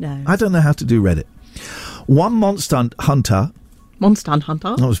Reddit? No. I don't know how to do Reddit. One monster hunter... Monster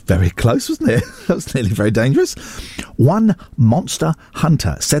hunter? That was very close, wasn't it? That was nearly very dangerous. One monster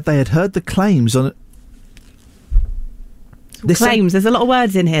hunter said they had heard the claims on... Claims. There's a lot of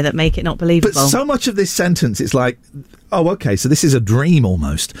words in here that make it not believable. But so much of this sentence, it's like, oh, okay, so this is a dream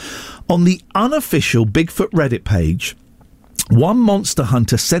almost. On the unofficial Bigfoot Reddit page, one monster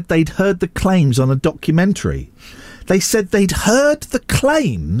hunter said they'd heard the claims on a documentary. They said they'd heard the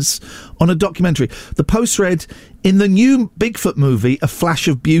claims on a documentary. The post read, in the new Bigfoot movie, A Flash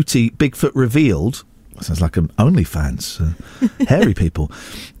of Beauty, Bigfoot Revealed. Sounds like an OnlyFans. Hairy people.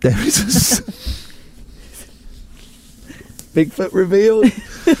 There is a... Bigfoot revealed.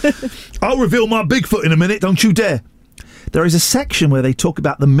 I'll reveal my Bigfoot in a minute, don't you dare. There is a section where they talk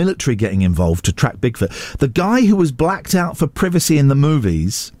about the military getting involved to track Bigfoot. The guy who was blacked out for privacy in the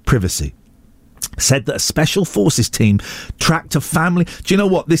movies, said that a special forces team tracked a family. Do you know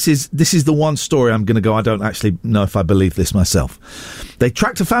what? This is the one story I'm going to go, I don't actually know if I believe this myself. They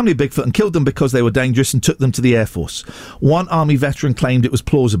tracked a family of Bigfoot and killed them because they were dangerous and took them to the Air Force. One Army veteran claimed it was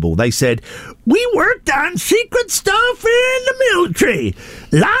plausible. They said, we worked on secret stuff in the military.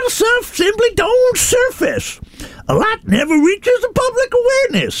 A lot of stuff simply don't surface. A lot never reaches the public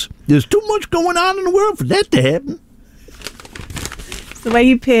awareness. There's too much going on in the world for that to happen. The way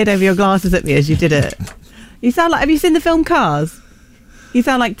you peered over your glasses at me as you did it. You sound like... Have you seen the film Cars? You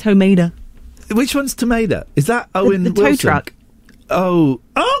sound like Tomada. Which one's Tomada? Is that Owen the Wilson? tow truck. Oh,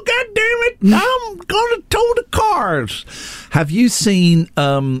 God damn it! I'm gonna tow the cars. Have you seen?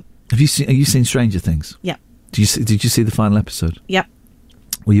 Have you seen Stranger Things? Yeah. Did you see the final episode? Yep.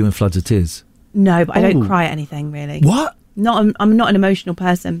 Were you in floods of tears? No, but I don't cry at anything really. What? I'm not an emotional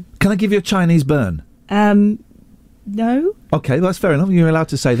person. Can I give you a Chinese burn? No. Okay, well, that's fair enough. You're allowed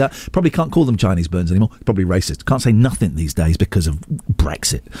to say that. Probably can't call them Chinese burns anymore. Probably racist. Can't say nothing these days because of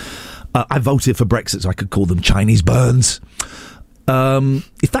Brexit. I voted for Brexit so I could call them Chinese burns.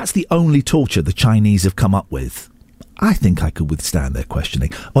 If that's the only torture the Chinese have come up with, I think I could withstand their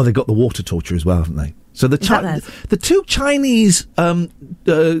questioning. Oh, they've got the water torture as well, haven't they? So the two Chinese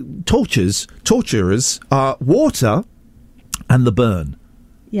torturers are water and the burn.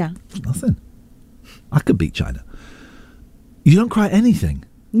 Yeah. Nothing. I could beat China. You don't cry at anything.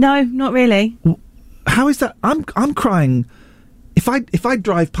 No, not really. How is that? I'm crying. If I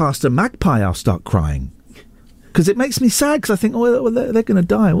drive past a magpie, I'll start crying. Because it makes me sad, because I think, oh, they're going to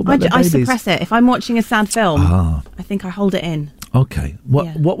die. What about their I babies? suppress it. If I'm watching a sad film, I think I hold it in. Okay.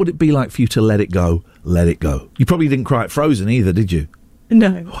 What would it be like for you to let it go? Let it go. You probably didn't cry at Frozen either, did you?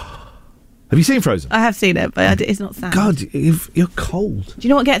 No. Have you seen Frozen? I have seen it, but it's not sad. God, you're cold. Do you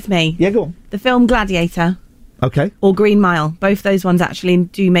know what gets me? Yeah, go on. The film Gladiator. Okay. Or Green Mile. Both those ones actually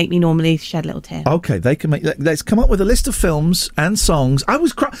do make me normally shed a little tear. Okay, they can make. Let's come up with a list of films and songs. I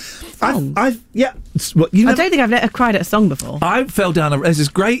was crying. I don't think I've ever cried at a song before. I fell down. There's this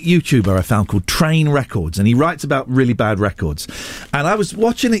great YouTuber I found called Train Records, and he writes about really bad records. And I was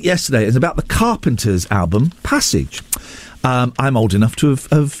watching it yesterday. It's about the Carpenters album Passage. I'm old enough to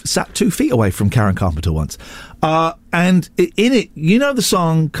have sat 2 feet away from Karen Carpenter once. And in it, you know the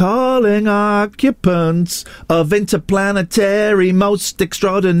song, Calling Occupants of Interplanetary Most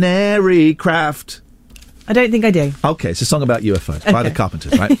Extraordinary Craft. I don't think I do. Okay, it's a song about UFOs by the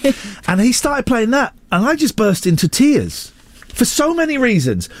Carpenters, right? And he started playing that, and I just burst into tears. For so many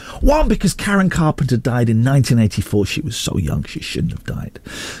reasons. One, because Karen Carpenter died in 1984. She was so young, she shouldn't have died.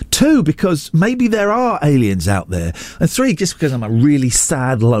 2, because maybe there are aliens out there. And 3, just because I'm a really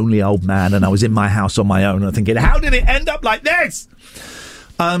sad, lonely old man and I was in my house on my own and I'm thinking, how did it end up like this?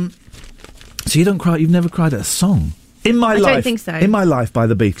 So you don't cry, you've never cried at a song? In my life. I don't think so. In My Life by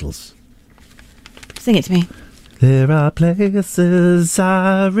the Beatles. Sing it to me. There are places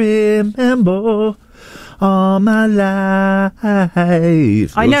I remember all my life.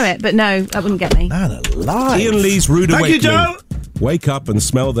 I know it, but no, that wouldn't get me. Man alive. Ian Lee's Rude Thank Awakening. you, Joe. Wake up and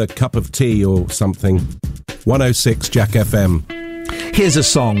smell the cup of tea or something. 106 Jack FM. Here's a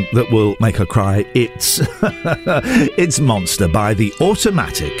song that will make her cry. It's it's Monster by The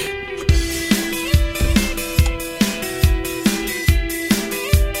Automatic.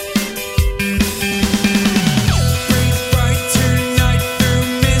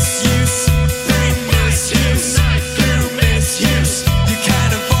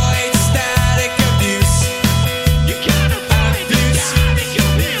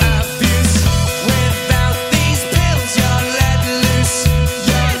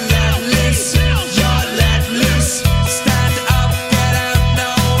 Stand up, get out, no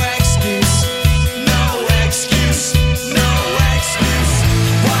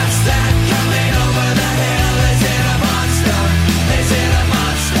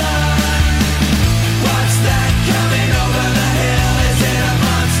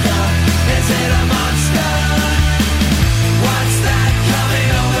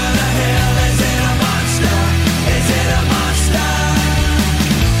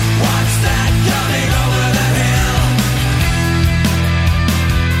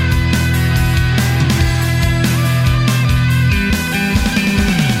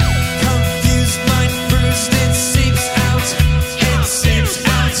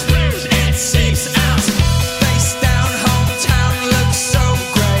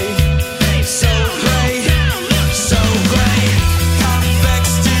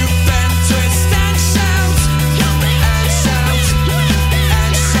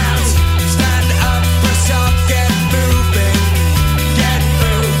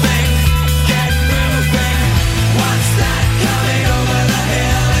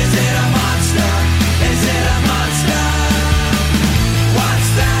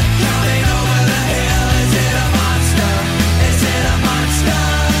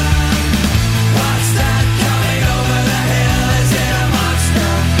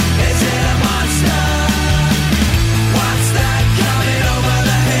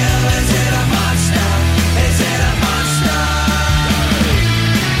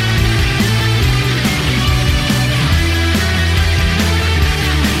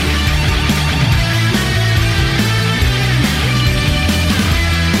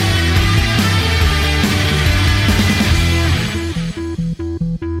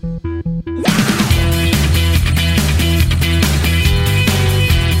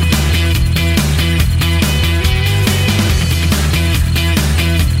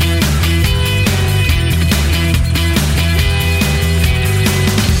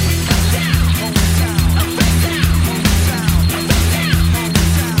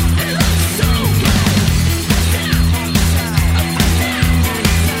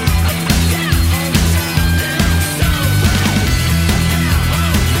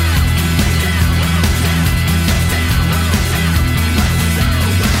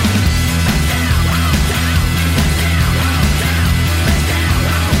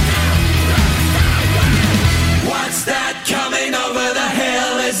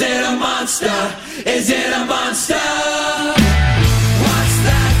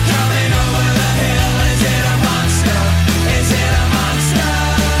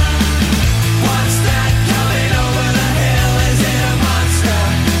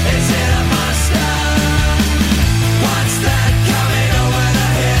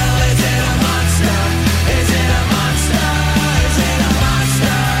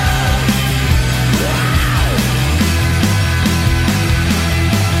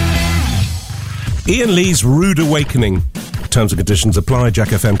Ian Lee's Rude Awakening. Terms and conditions apply. Jack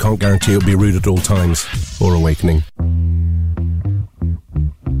FM can't guarantee it'll be rude at all times. Or awakening.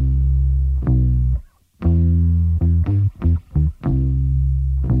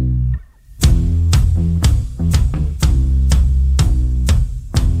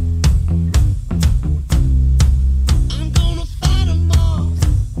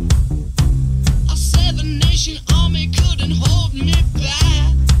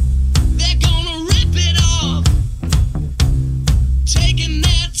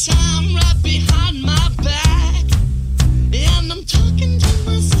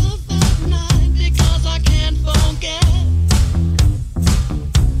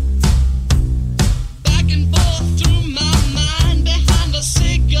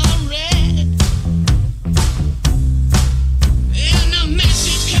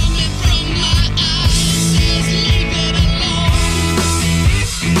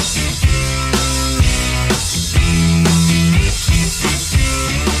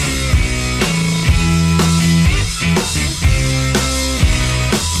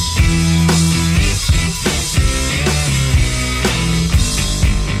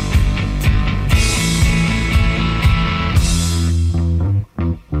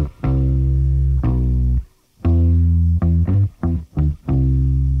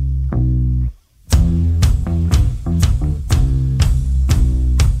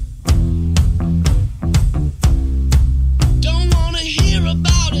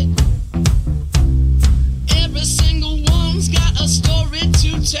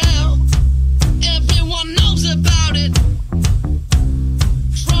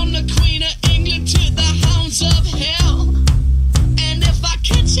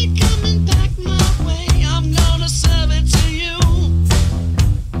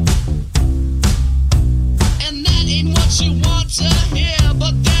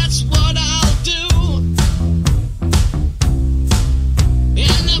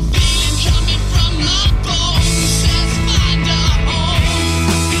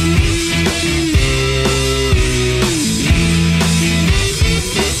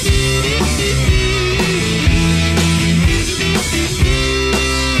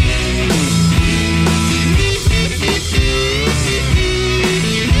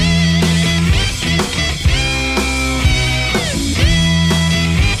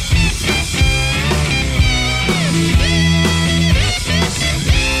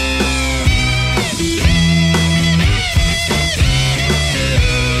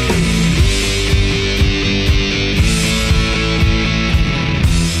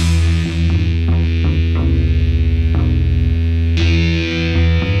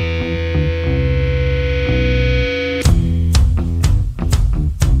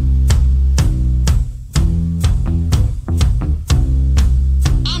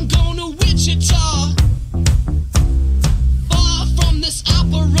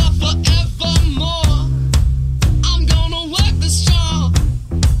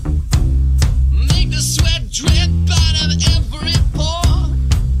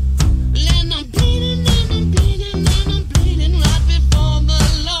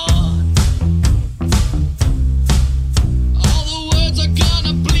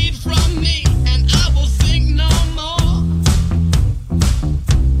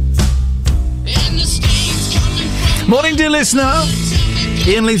 Morning, dear listener.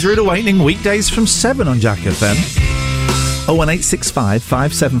 Ian Lee's Rude Awakening, weekdays from 7 on Jack FM. 01865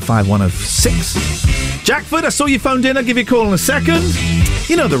 575 106. Jackford, I saw you phoned in. I'll give you a call in a second.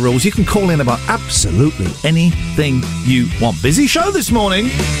 You know the rules. You can call in about absolutely anything you want. Busy show this morning.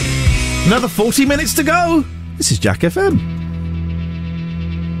 Another 40 minutes to go. This is Jack FM.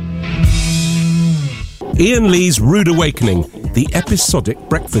 Ian Lee's Rude Awakening, the episodic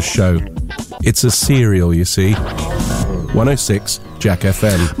breakfast show. It's a serial, you see. 106 Jack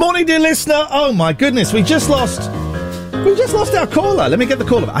FM. Morning, dear listener. Oh my goodness, we just lost our caller. Let me get the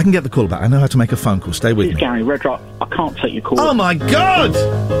caller back. I can get the caller back. I know how to make a phone call. Stay with me. It's Gary Red Rock. I can't take your call. Oh my God!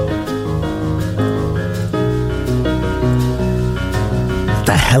 What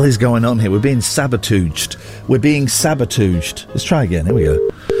the hell is going on here? We're being sabotaged. Let's try again. Here we go.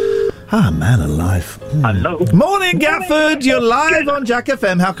 Ah, man alive. Hello. Morning, Gafford. You're live on Jack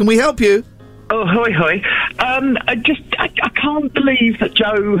FM. How can we help you? Oh, hi. I can't believe that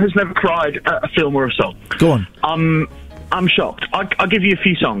Joe has never cried at a film or a song. Go on. I'm shocked. I'll give you a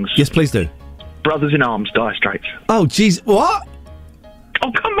few songs. Yes, please do. Brothers in Arms, Dire Straits. Oh, jeez. What?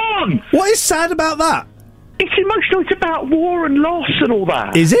 Oh, come on! What is sad about that? It's emotional. It's about war and loss and all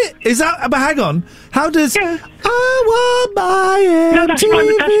that. Is it? Is that? But hang on. How does I want my No,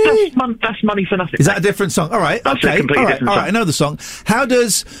 MTV? that's money for nothing. Is that a different song? All right. That's a Okay. completely All right. different All song. right. I know the song. How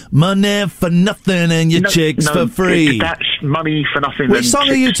does money for nothing and your chicks for free? That's money for nothing. Which and song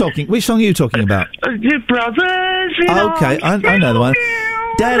are you talking? Which song are you talking about? Your brothers. in Okay, arms. I know the one.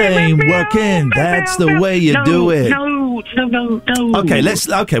 That ain't working. That's the way you do it. No.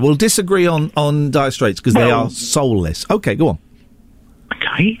 Okay, we'll disagree on Dire Straits because they Well- are soulless. Okay, go on.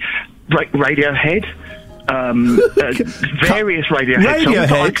 Okay. Radiohead. Various Radiohead songs.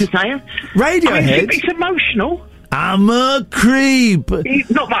 Radiohead? I could say. Radiohead? It's emotional. I'm a creep.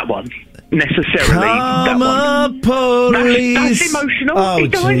 Not that one. Necessarily, that Come one. on, police. That's emotional. Oh, he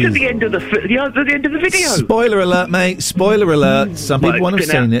dies jeez. at the end of the video. Spoiler alert, mate. Spoiler alert. Some Well, people won't have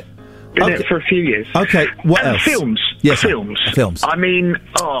it's been seen out- it. Been Okay. out for a few years. Okay, what And else? Films. Yes, films. films. I mean,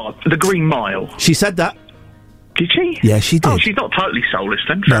 The Green Mile. She said that. Did she? Yeah, she did. Oh, she's not totally soulless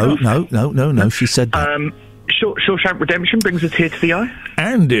then. Fair No, enough. no. She said that. Shawshank Redemption brings a tear to the eye.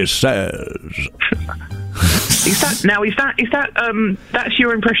 Andy says. Is that that's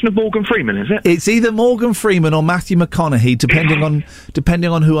your impression of Morgan Freeman, is it? It's either Morgan Freeman or Matthew McConaughey,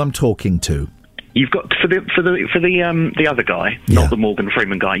 depending on who I'm talking to. You've got for the other guy, not the Morgan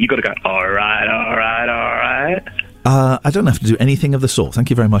Freeman guy. You got to go. All right. I don't have to do anything of the sort. Thank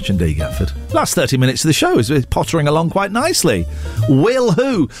you very much indeed, Gatford. Last 30 minutes of the show is pottering along quite nicely. Will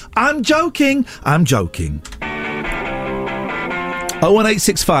who? I'm joking.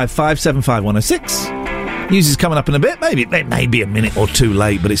 01865 575 106. News is coming up in a bit. Maybe it may be a minute or two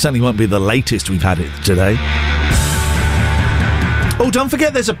late, but it certainly won't be the latest we've had it today. Oh, don't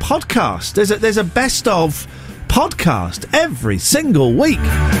forget there's a podcast. There's a best of podcast every single week.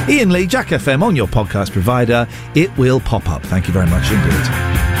 Ian Lee, Jack FM on your podcast provider. It will pop up. Thank you very much indeed.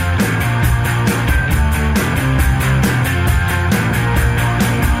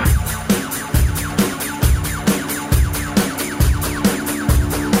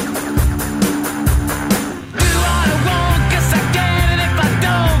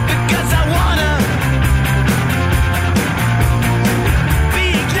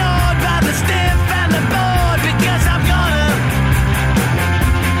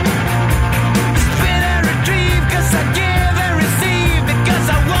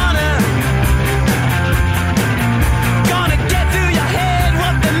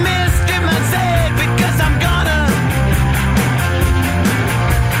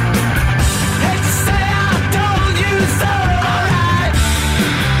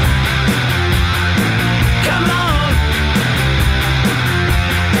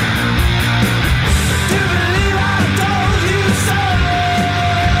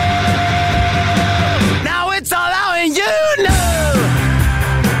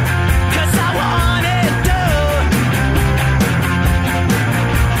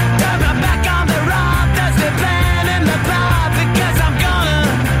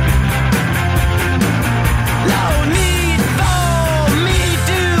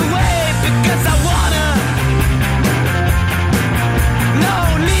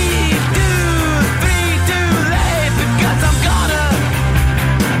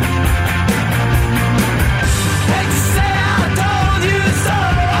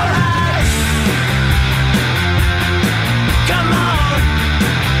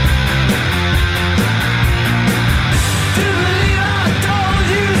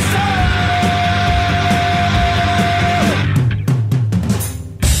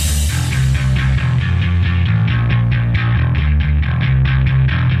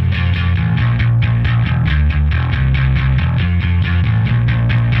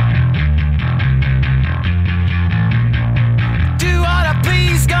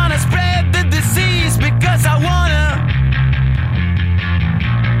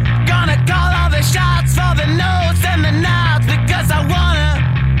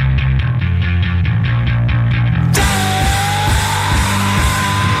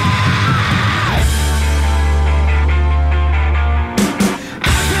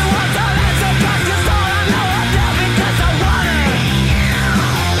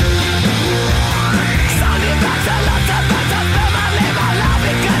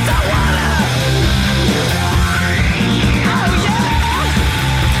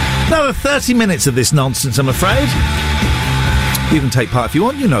 Another 30 minutes of this nonsense, I'm afraid. You can take part if you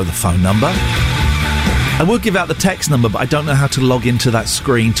want. You know the phone number. I will give out the text number, but I don't know how to log into that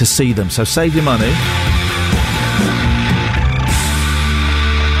screen to see them, so save your money.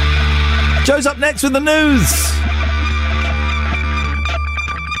 Joe's up next with the news.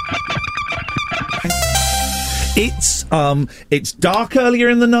 It's It's dark earlier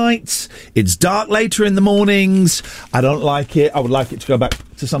in the night. It's dark later in the mornings. I don't like it. I would like it to go back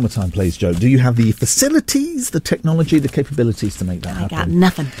to summertime, please, Joe. Do you have the facilities, the technology, the capabilities to make that happen? I got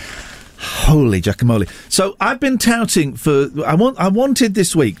nothing. Holy guacamole. So I've been touting for... I wanted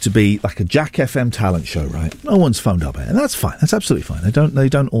this week to be like a Jack FM talent show, right? No one's phoned up, and that's fine. That's absolutely fine. They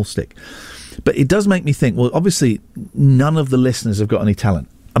don't all stick. But it does make me think, well, obviously, none of the listeners have got any talent.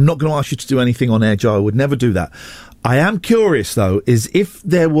 I'm not going to ask you to do anything on air, Joe. I would never do that. I am curious, though, is if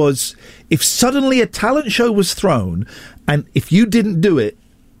suddenly a talent show was thrown, and if you didn't do it,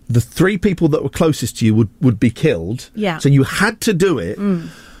 the three people that were closest to you would be killed. Yeah. So you had to do it.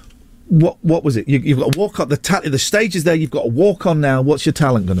 What was it? You've got to walk up the stage is there. You've got to walk on now. What's your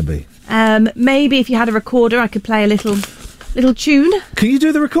talent going to be? Maybe if you had a recorder, I could play a little tune. Can you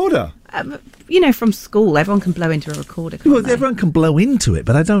do the recorder? From school, everyone can blow into a recorder. Well, everyone can blow into it,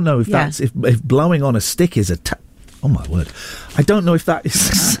 but I don't know if that's if blowing on a stick is oh my word, I don't know if that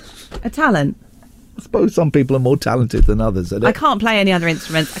is a talent. I suppose some people are more talented than others. I can't play any other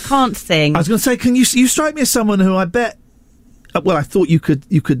instruments. I can't sing. I was going to say, can you strike me as someone who I bet. Well, I thought you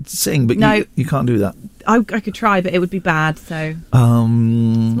could sing, but no, you can't do that. I could try, but it would be bad. So it's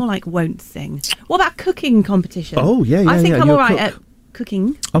more like won't sing. What about cooking competition? Oh yeah, I think I'm all right at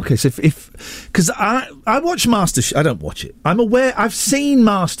cooking. Okay, so if because I watch MasterChef, I don't watch it. I'm aware. I've seen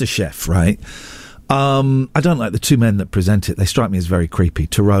MasterChef, right? I don't like the two men that present it. They strike me as very creepy.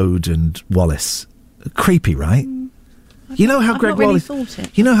 Terode and Wallace, creepy, right? You know how Greg Wallace?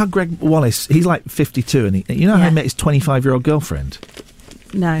 You know how Greg Wallace? He's like 52, and you know how he met his 25-year-old girlfriend.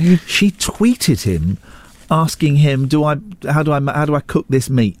 No, she tweeted him, asking him, "How do I cook this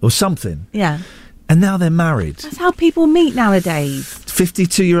meat or something?" Yeah, and now they're married. That's how people meet nowadays.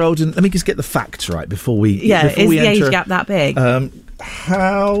 52-year-old, and let me just get the facts right before we. Is the age gap that big?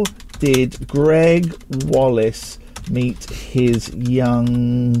 How did Greg Wallace meet his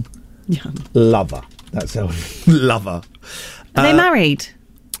young lover? That's how lover. Are they married?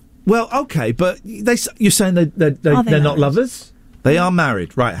 Well, okay, but you're saying they're not lovers? They are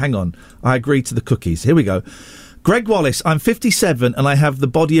married. Right, hang on. I agree to the cookies. Here we go. Greg Wallace, I'm 57 and I have the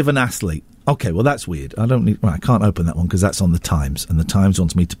body of an athlete. Okay, well, that's weird. I can't open that one because that's on the Times, and the Times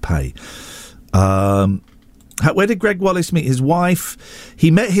wants me to pay. Where did Greg Wallace meet his wife?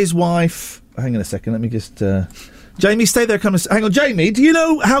 He met his wife... Hang on a second, let me just... Jamie, stay there. Hang on, Jamie, do you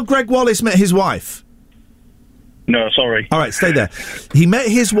know how Greg Wallace met his wife? No, sorry. All right, stay there. He met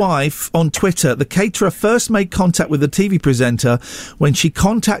his wife on Twitter. The caterer first made contact with the TV presenter when she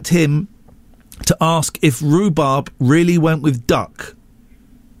contacted him to ask if rhubarb really went with duck.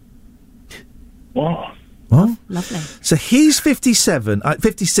 What? Well, lovely. So he's 56. I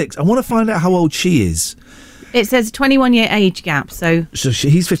want to find out how old she is. It says 21-year age gap, so...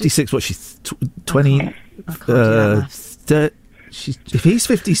 he's 56, what, she's 20... I can't do that maths. If he's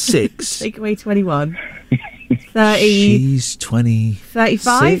 56... Take away 21. 30... She's 20...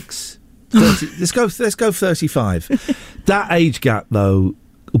 35? 30, let's go 35. That age gap, though...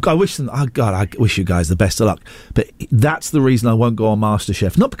 I wish you guys the best of luck. But that's the reason I won't go on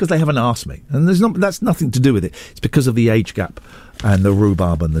MasterChef. Not because they haven't asked me. And that's nothing to do with it. It's because of the age gap and the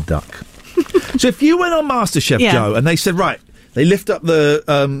rhubarb and the duck. So if you went on MasterChef, Joe, and they said, right, they lift up the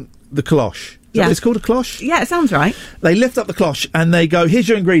cloche. It's called a cloche? Yeah, it sounds right. They lift up the cloche and they go, here's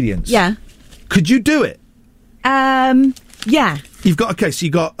your ingredients. Yeah. Could you do it? Yeah. You've got, so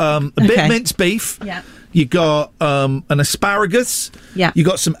you got a bit of minced beef. Yeah. You got an asparagus. Yeah. You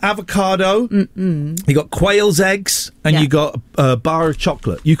got some avocado. Mm-mm. You got quail's eggs, and you got a bar of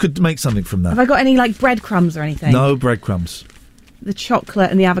chocolate. You could make something from that. Have I got any breadcrumbs or anything? No breadcrumbs. The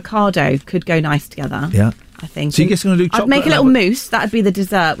chocolate and the avocado could go nice together. Yeah. I think. So you're just going to do chocolate? I'd make a little mousse. That'd be the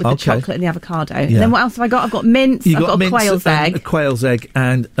dessert with the chocolate and the avocado. Yeah. And then what else have I got? I've got mince. I've got a quail's egg. A quail's egg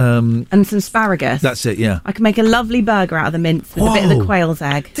and some asparagus. That's it. Yeah. I can make a lovely burger out of the mince with a bit of the quail's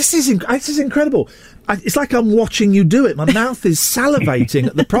egg. This is incredible. It's like I'm watching you do it. My mouth is salivating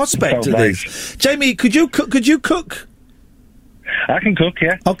at the prospect of this. Jamie, could you cook? I can cook,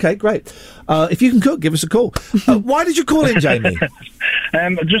 yeah. Okay, great. If you can cook, give us a call. Why did you call in, Jamie?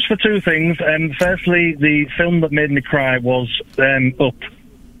 Just for two things. Firstly, the film that made me cry was Up.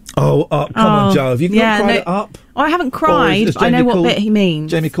 Oh, Up. Come on, Joe. Have you cried at Up? I haven't cried, but I know what bit he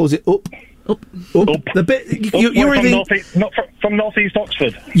means. Jamie calls it Up. Up. The bit you're from North East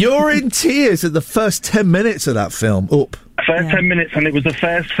Oxford. You're in tears at the first 10 minutes of that film. Up. First 10 minutes, and it was the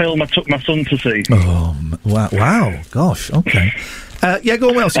first film I took my son to see. Oh, wow. Gosh, okay. Go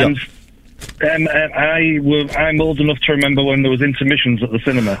on, what else you got? I'm old enough to remember when there was intermissions at the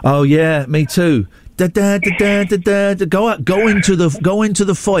cinema. Oh, yeah, me too. Go into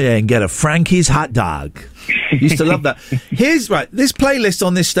the foyer and get a Frankie's hot dog. Used to love that. Here's this playlist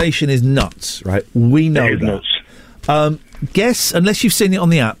on this station is nuts, right? We know that. Nuts. Guess, unless you've seen it on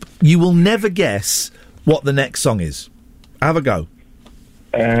the app, you will never guess what the next song is. Have a go.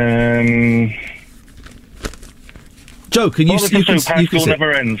 Joe, can you Bowling for Soup, High School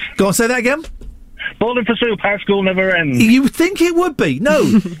Never Ends. Go on, say that again. Bowling for Soup, High School Never Ends. You would think it would be.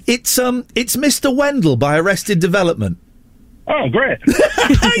 No, it's Mr. Wendell by Arrested Development. Oh, great.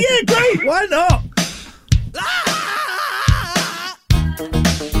 Yeah, great. Why not?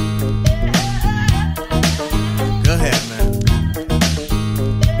 Go ahead, man.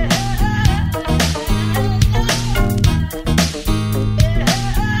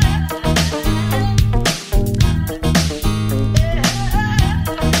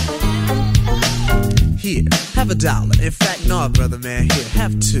 Here, have $1. In fact, no, brother man, here,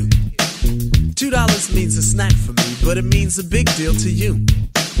 have $2. $2 means a snack for me, but it means a big deal to you.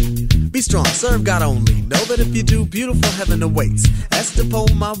 Be strong, serve God only. Know that if you do, beautiful heaven awaits. Esther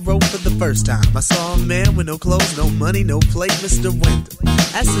pulled my rope for the first time. I saw a man with no clothes, no money, no plate, Mr. Wendell.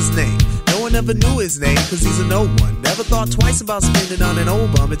 That's his name. No one ever knew his name, cause he's an old one. Never thought twice about spending on an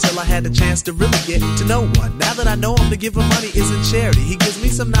old bum until I had the chance to really get to know one. Now that I know him, to give him money isn't charity. He gives me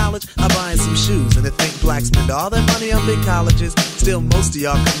some knowledge, I buy him some shoes. And to think blacks spend all their money on big colleges, still most of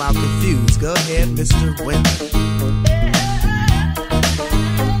y'all come out confused. Go ahead, Mr. Wendell.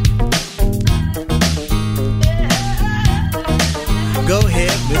 Go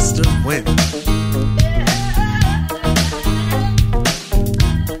ahead, Mr. Wendell.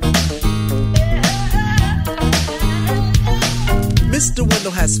 Mr.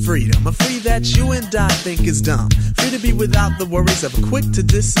 Wendell has freedom, a free that you and I think is dumb. Free to be without the worries of a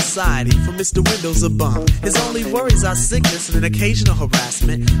quick-to-diss society, for Mr. Wendell's a bum. His only worries are sickness and an occasional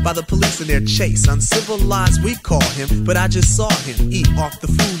harassment by the police in their chase. Uncivilized we call him, but I just saw him eat off the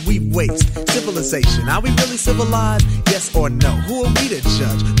food we waste. Civilization, are we really civilized? Yes or no? Who are we to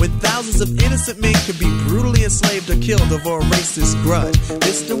judge when thousands of innocent men could be brutally enslaved or killed over a racist grudge?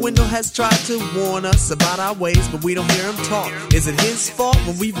 Mr. Wendell has tried to warn us about our ways, but we don't hear him talk. Is it his fault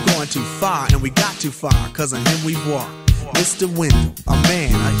when we've gone too far, and we got too far, cause on him we've walked? Mr. Wendell, a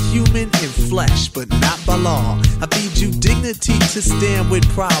man, a human in flesh, but not by law. I feed you dignity to stand with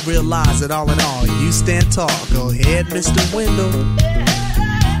pride, realize that all in all, you stand tall. Go ahead, Mr. Wendell.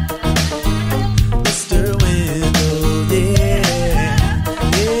 Mr. Wendell, yeah,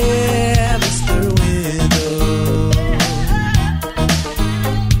 yeah, Mr. Wendell.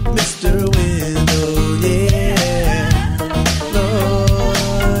 Mr. Wendell, yeah,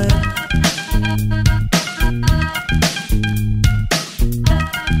 Lord.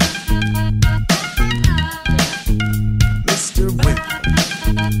 Mr.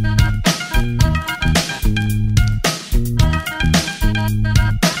 Wendell.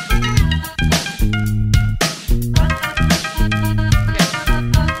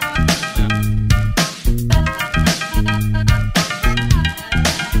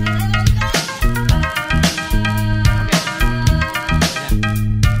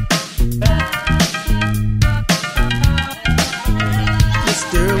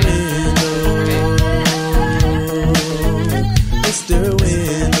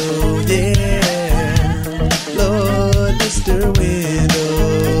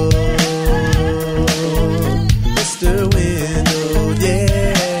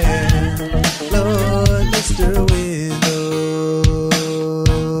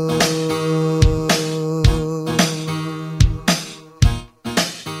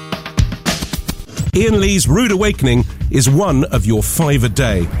 Ian Lee's Rude Awakening is one of your 5 a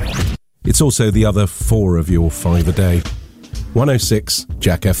day. It's also the other 4 of your 5 a day. 106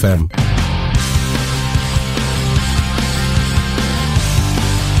 Jack FM.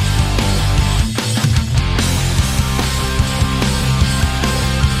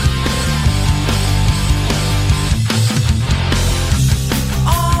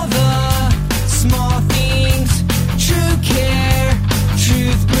 All the small things, true care,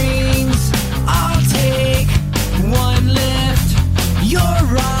 truth brings. I'll take one lift, your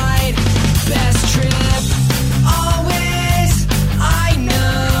ride, best trip. Always, I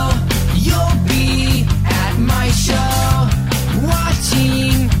know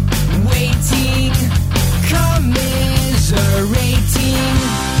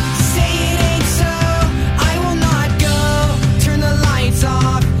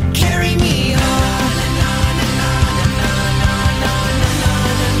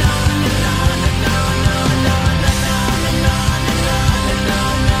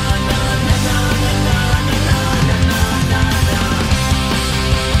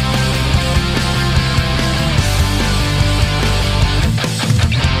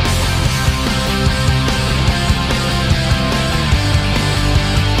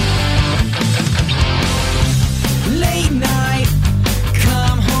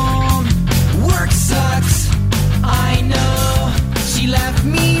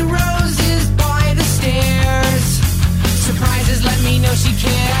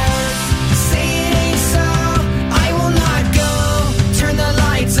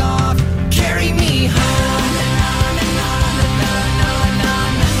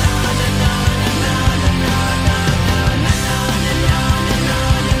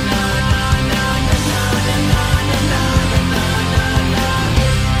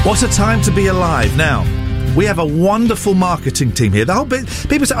What a time to be alive. Now, we have a wonderful marketing team here. The whole bit,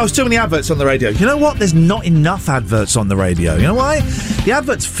 people say, too many adverts on the radio. You know what? There's not enough adverts on the radio. You know why? The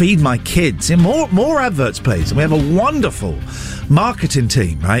adverts feed my kids. More adverts, please. And we have a wonderful marketing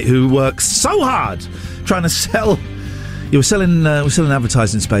team, right, who works so hard trying to sell... we're selling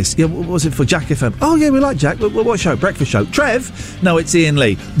advertising space. Yeah, what was it for? Jack FM. Oh, yeah, we like Jack. What show? Breakfast show. Trev? No, it's Ian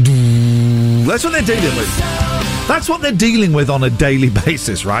Lee. That's what they're dealing with. That's what they're dealing with on a daily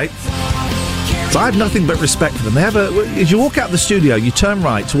basis, right? So I have nothing but respect for them. They have as you walk out the studio, you turn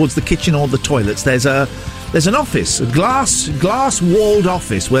right towards the kitchen or the toilets. There's an office, a glass walled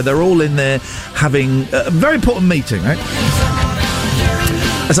office where they're all in there having a very important meeting, right?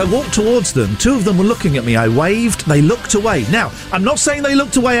 As I walked towards them, two of them were looking at me. I waved. They looked away. Now, I'm not saying they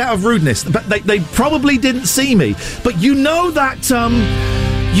looked away out of rudeness, but they probably didn't see me. But you know that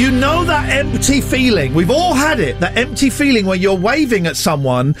empty feeling. We've all had it. That empty feeling where you're waving at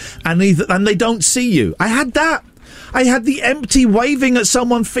someone and they don't see you. I had that. I had the empty waving at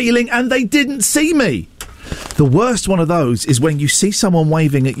someone feeling and they didn't see me. The worst one of those is when you see someone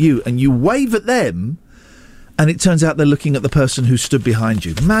waving at you and you wave at them and it turns out they're looking at the person who stood behind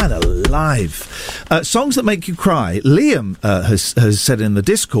you. Man alive. Songs that make you cry. Liam has said in the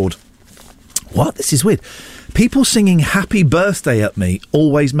Discord, what? This is weird. People singing Happy Birthday at me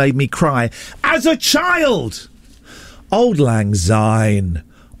always made me cry as a child. Auld Lang Syne.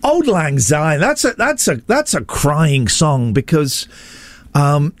 Auld Lang Syne. That's a crying song because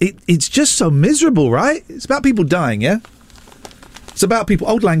it's just so miserable, right? It's about people dying, yeah? It's about people...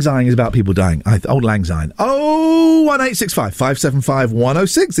 Auld Lang Syne is about people dying. Auld Lang Syne. 01865 575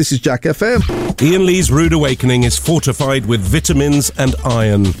 106. This is Jack FM. Ian Lee's Rude Awakening is fortified with vitamins and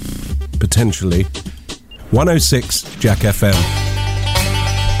iron. Potentially. 106 Jack FM.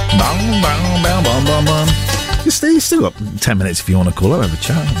 You still got 10 minutes if you want to call. I'll have a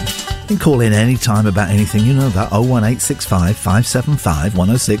chat. You can call in any time about anything. You know that. 01865 575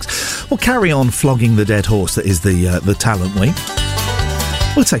 106. We'll carry on flogging the dead horse that is the talent week.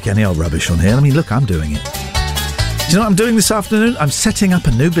 We'll take any old rubbish on here. I mean, look, I'm doing it. Do you know what I'm doing this afternoon? I'm setting up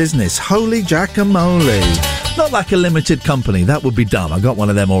a new business. Holy Jackamole. Not like a limited company. That would be dumb. I got one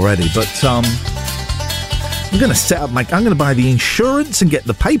of them already. But, I'm going to set up I'm going to buy the insurance and get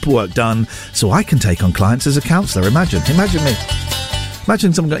the paperwork done so I can take on clients as a counsellor. Imagine me.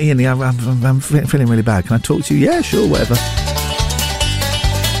 Imagine someone got, Ian, I'm feeling really bad. Can I talk to you? Yeah, sure, whatever.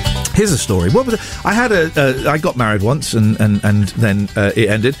 Here's a story. What was it? I got married once and then it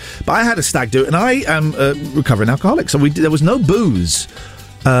ended. But I had a stag do and I am a recovering alcoholic. So there was no booze.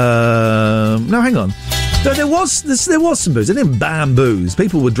 No, hang on. No, there was some booze. They didn't ban booze.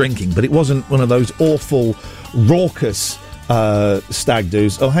 People were drinking, but it wasn't one of those awful, raucous stag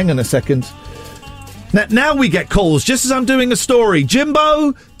do's. Oh, hang on a second. Now we get calls, just as I'm doing a story.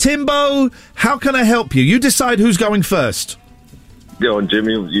 Jimbo, Timbo, how can I help you? You decide who's going first. Go on,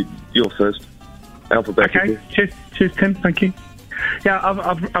 Jimmy. You're first. Alphabetically. Okay, cheers, Tim. Thank you. Yeah,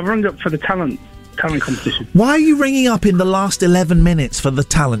 I've rung up for the talent competition. Why are you ringing up in the last 11 minutes for the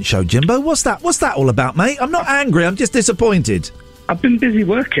talent show, Jimbo? What's that all about, mate? I'm not angry, I'm just disappointed. I've been busy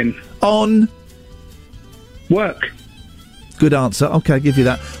working. On? Work. Good answer. Okay, I'll give you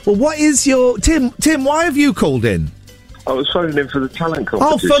that. Well, what is your... Tim, why have you called in? I was phoning in for the talent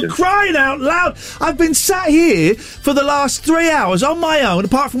competition. Oh, for crying out loud! I've been sat here for the last 3 hours on my own,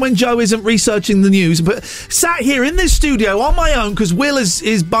 apart from when Joe isn't researching the news, but sat here in this studio on my own because Will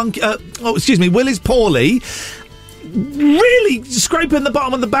Will is poorly, really scraping the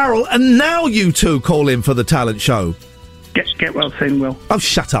bottom of the barrel, and now you two call in for the talent show. Get well soon, Will. Oh,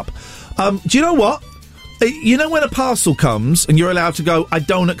 shut up. Do you know what? You know when a parcel comes and you're allowed to go, I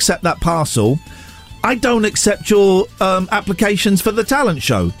don't accept that parcel... I don't accept your applications for the talent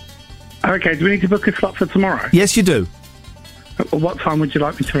show. Okay, do we need to book a slot for tomorrow? Yes, you do. What time would you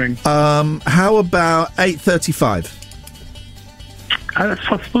like me to ring? How about 8:35? That's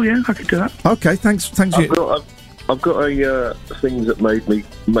possible, yeah, I could do that. Okay, thanks. I've got a things that make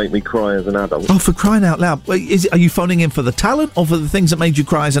me cry as an adult. Oh, for crying out loud! Are you phoning in for the talent or for the things that made you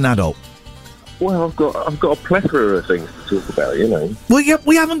cry as an adult? Well, I've got a plethora of things to talk about, you know. Well, yeah,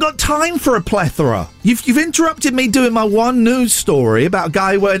 we haven't got time for a plethora. You've interrupted me doing my one news story about a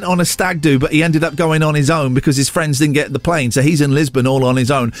guy who went on a stag do, but he ended up going on his own because his friends didn't get the plane, so he's in Lisbon all on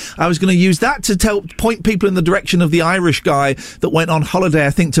his own. I was going to use that to point people in the direction of the Irish guy that went on holiday, I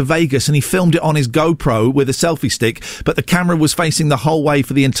think, to Vegas, and he filmed it on his GoPro with a selfie stick, but the camera was facing the whole way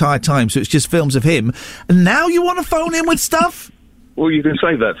for the entire time, so it's just films of him. And now you want to phone in with stuff? Well, you can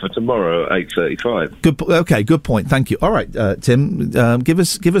save that for tomorrow at 8:35. Good point. Thank you. All right, Tim, give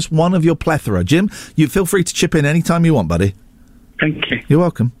us one of your plethora. Jim, you feel free to chip in any time you want, buddy. Thank you. You're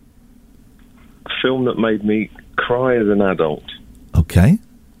welcome. Film that made me cry as an adult. Okay.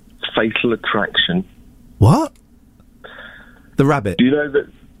 Fatal Attraction. What? The Rabbit. Do you know that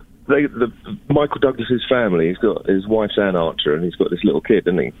the Michael Douglas's family? He's got his wife's Anne Archer, and he's got this little kid,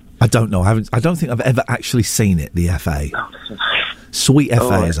 hasn't he? I don't know. I don't think I've ever actually seen it. The FA. Sweet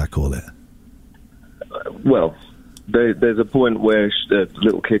FA, as I call it. Well, there's a point where the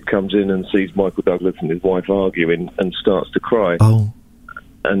little kid comes in and sees Michael Douglas and his wife arguing and starts to cry. Oh.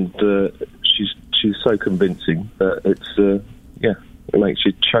 And she's so convincing that it's it makes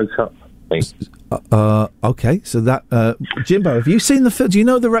you choke up. Okay, so that Jimbo, have you seen the film? Do you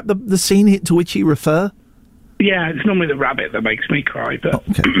know the scene to which you refer? Yeah, it's normally the rabbit that makes me cry, but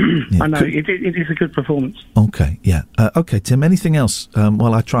okay. Yeah, I know it is a good performance. Okay, yeah. Okay, Tim, anything else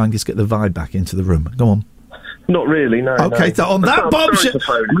while I try and just get the vibe back into the room? Go on. Not really, no. Okay, no. so on that bombshell...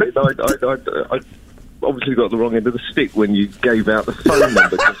 I obviously got the wrong end of the stick when you gave out the phone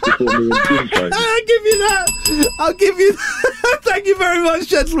number just before me and Jimbo. I'll give you that. I'll give you that. Thank you very much,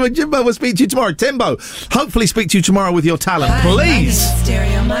 gentlemen. Jimbo will speak to you tomorrow. Timbo, hopefully speak to you tomorrow with your talent, please.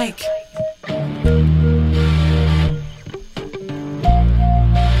 Stereo Mike.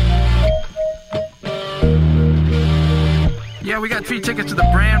 Yeah, we got 3 tickets to the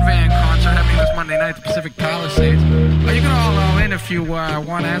Brand Van concert happening this Monday night at the Pacific Palisades. You can all in if you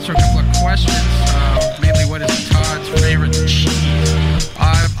want to answer a couple of questions. Mainly, what is Todd's favorite cheese?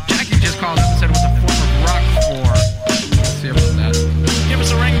 Jackie just called up and said it was a form of Roquefort. Let's see about that. Give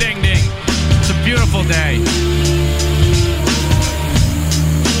us a ring ding ding. It's a beautiful day.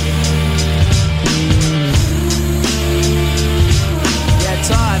 Yeah,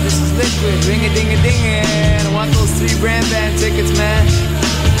 Todd, this is Liquid. Ring a ding a ding. I want those 3 Brand Van tickets, man.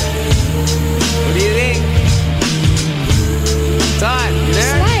 What do you think? Todd, you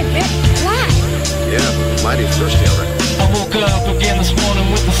there? Yeah, mighty thirsty already. I woke up again this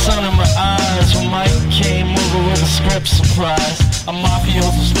morning with the sun in my eyes. When Mike came over with a script surprise. A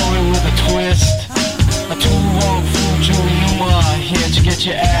mafioso story with a twist. A 2-wrong fool, Julie Newmar, here to get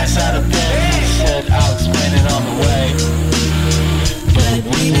your ass out of bed. He said, I'll explain it on the way. But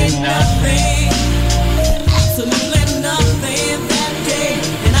we did nothing. Absolutely nothing that day.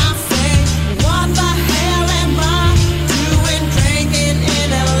 And I say, what the hell am I doing drinking in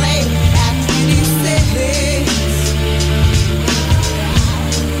LA at 26?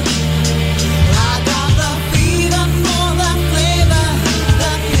 I got the fever for the flavor,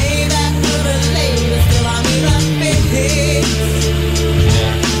 the payback for the labor. Still I need a fix.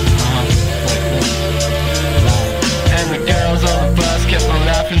 And the girls on the bus kept on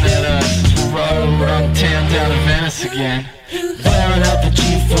laughing at us. Around town down to Venice again. Blaring out the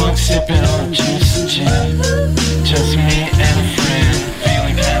G-Funk, sipping on juice and gin. Just me and a friend,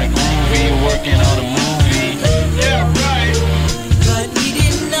 feeling kinda groovy, working on a movie. Yeah, right. But we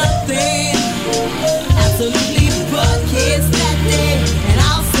did nothing, absolutely but kids that day. And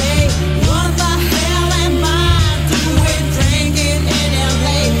I'll say, what the hell am I doing drinking in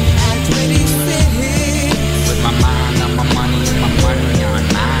LA at 26? With my mind on my money and my money on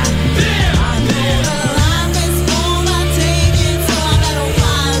mine.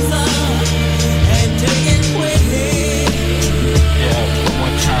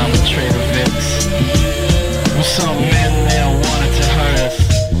 Some men there wanted to hurt us,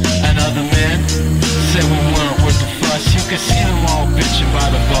 and other men said we weren't worth the fuss. You could see them all bitching by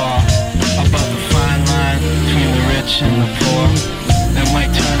the bar about the fine line between the rich and the poor. Then Mike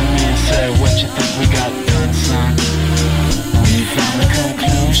turned to me and said, what you think we got done, son? We found a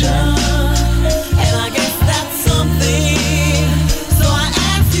conclusion, and I guess that's something. So I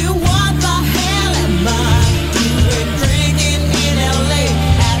asked you, what the hell am I doing drinking in LA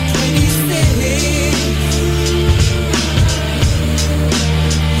at 26?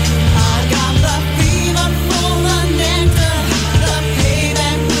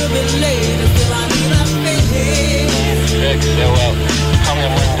 Well, call me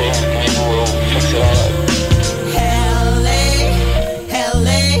on Monday, maybe we'll fix it all up.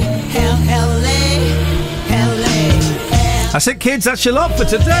 That's it, kids. That's your lot for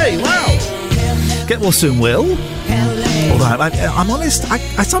today. Wow. Get well soon, Will. All right. I'm honest. I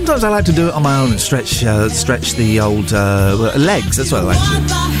sometimes I like to do it on my own and stretch the old legs. That's what I like to do.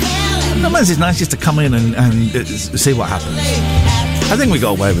 Sometimes it's nice just to come in and see what happens. I think we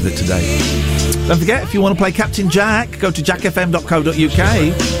got away with it today. Don't forget, if you want to play Captain Jack, go to jackfm.co.uk.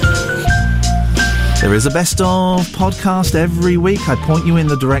 There is a best of podcast every week. I point you in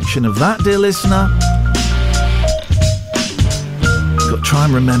the direction of that, dear listener. Got to try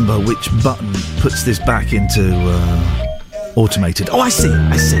and remember which button puts this back into automated. Oh, I see.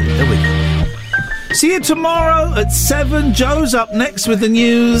 There we go. See you tomorrow at 7. Joe's up next with the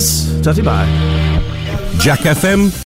news. Tutty bye. Jack FM.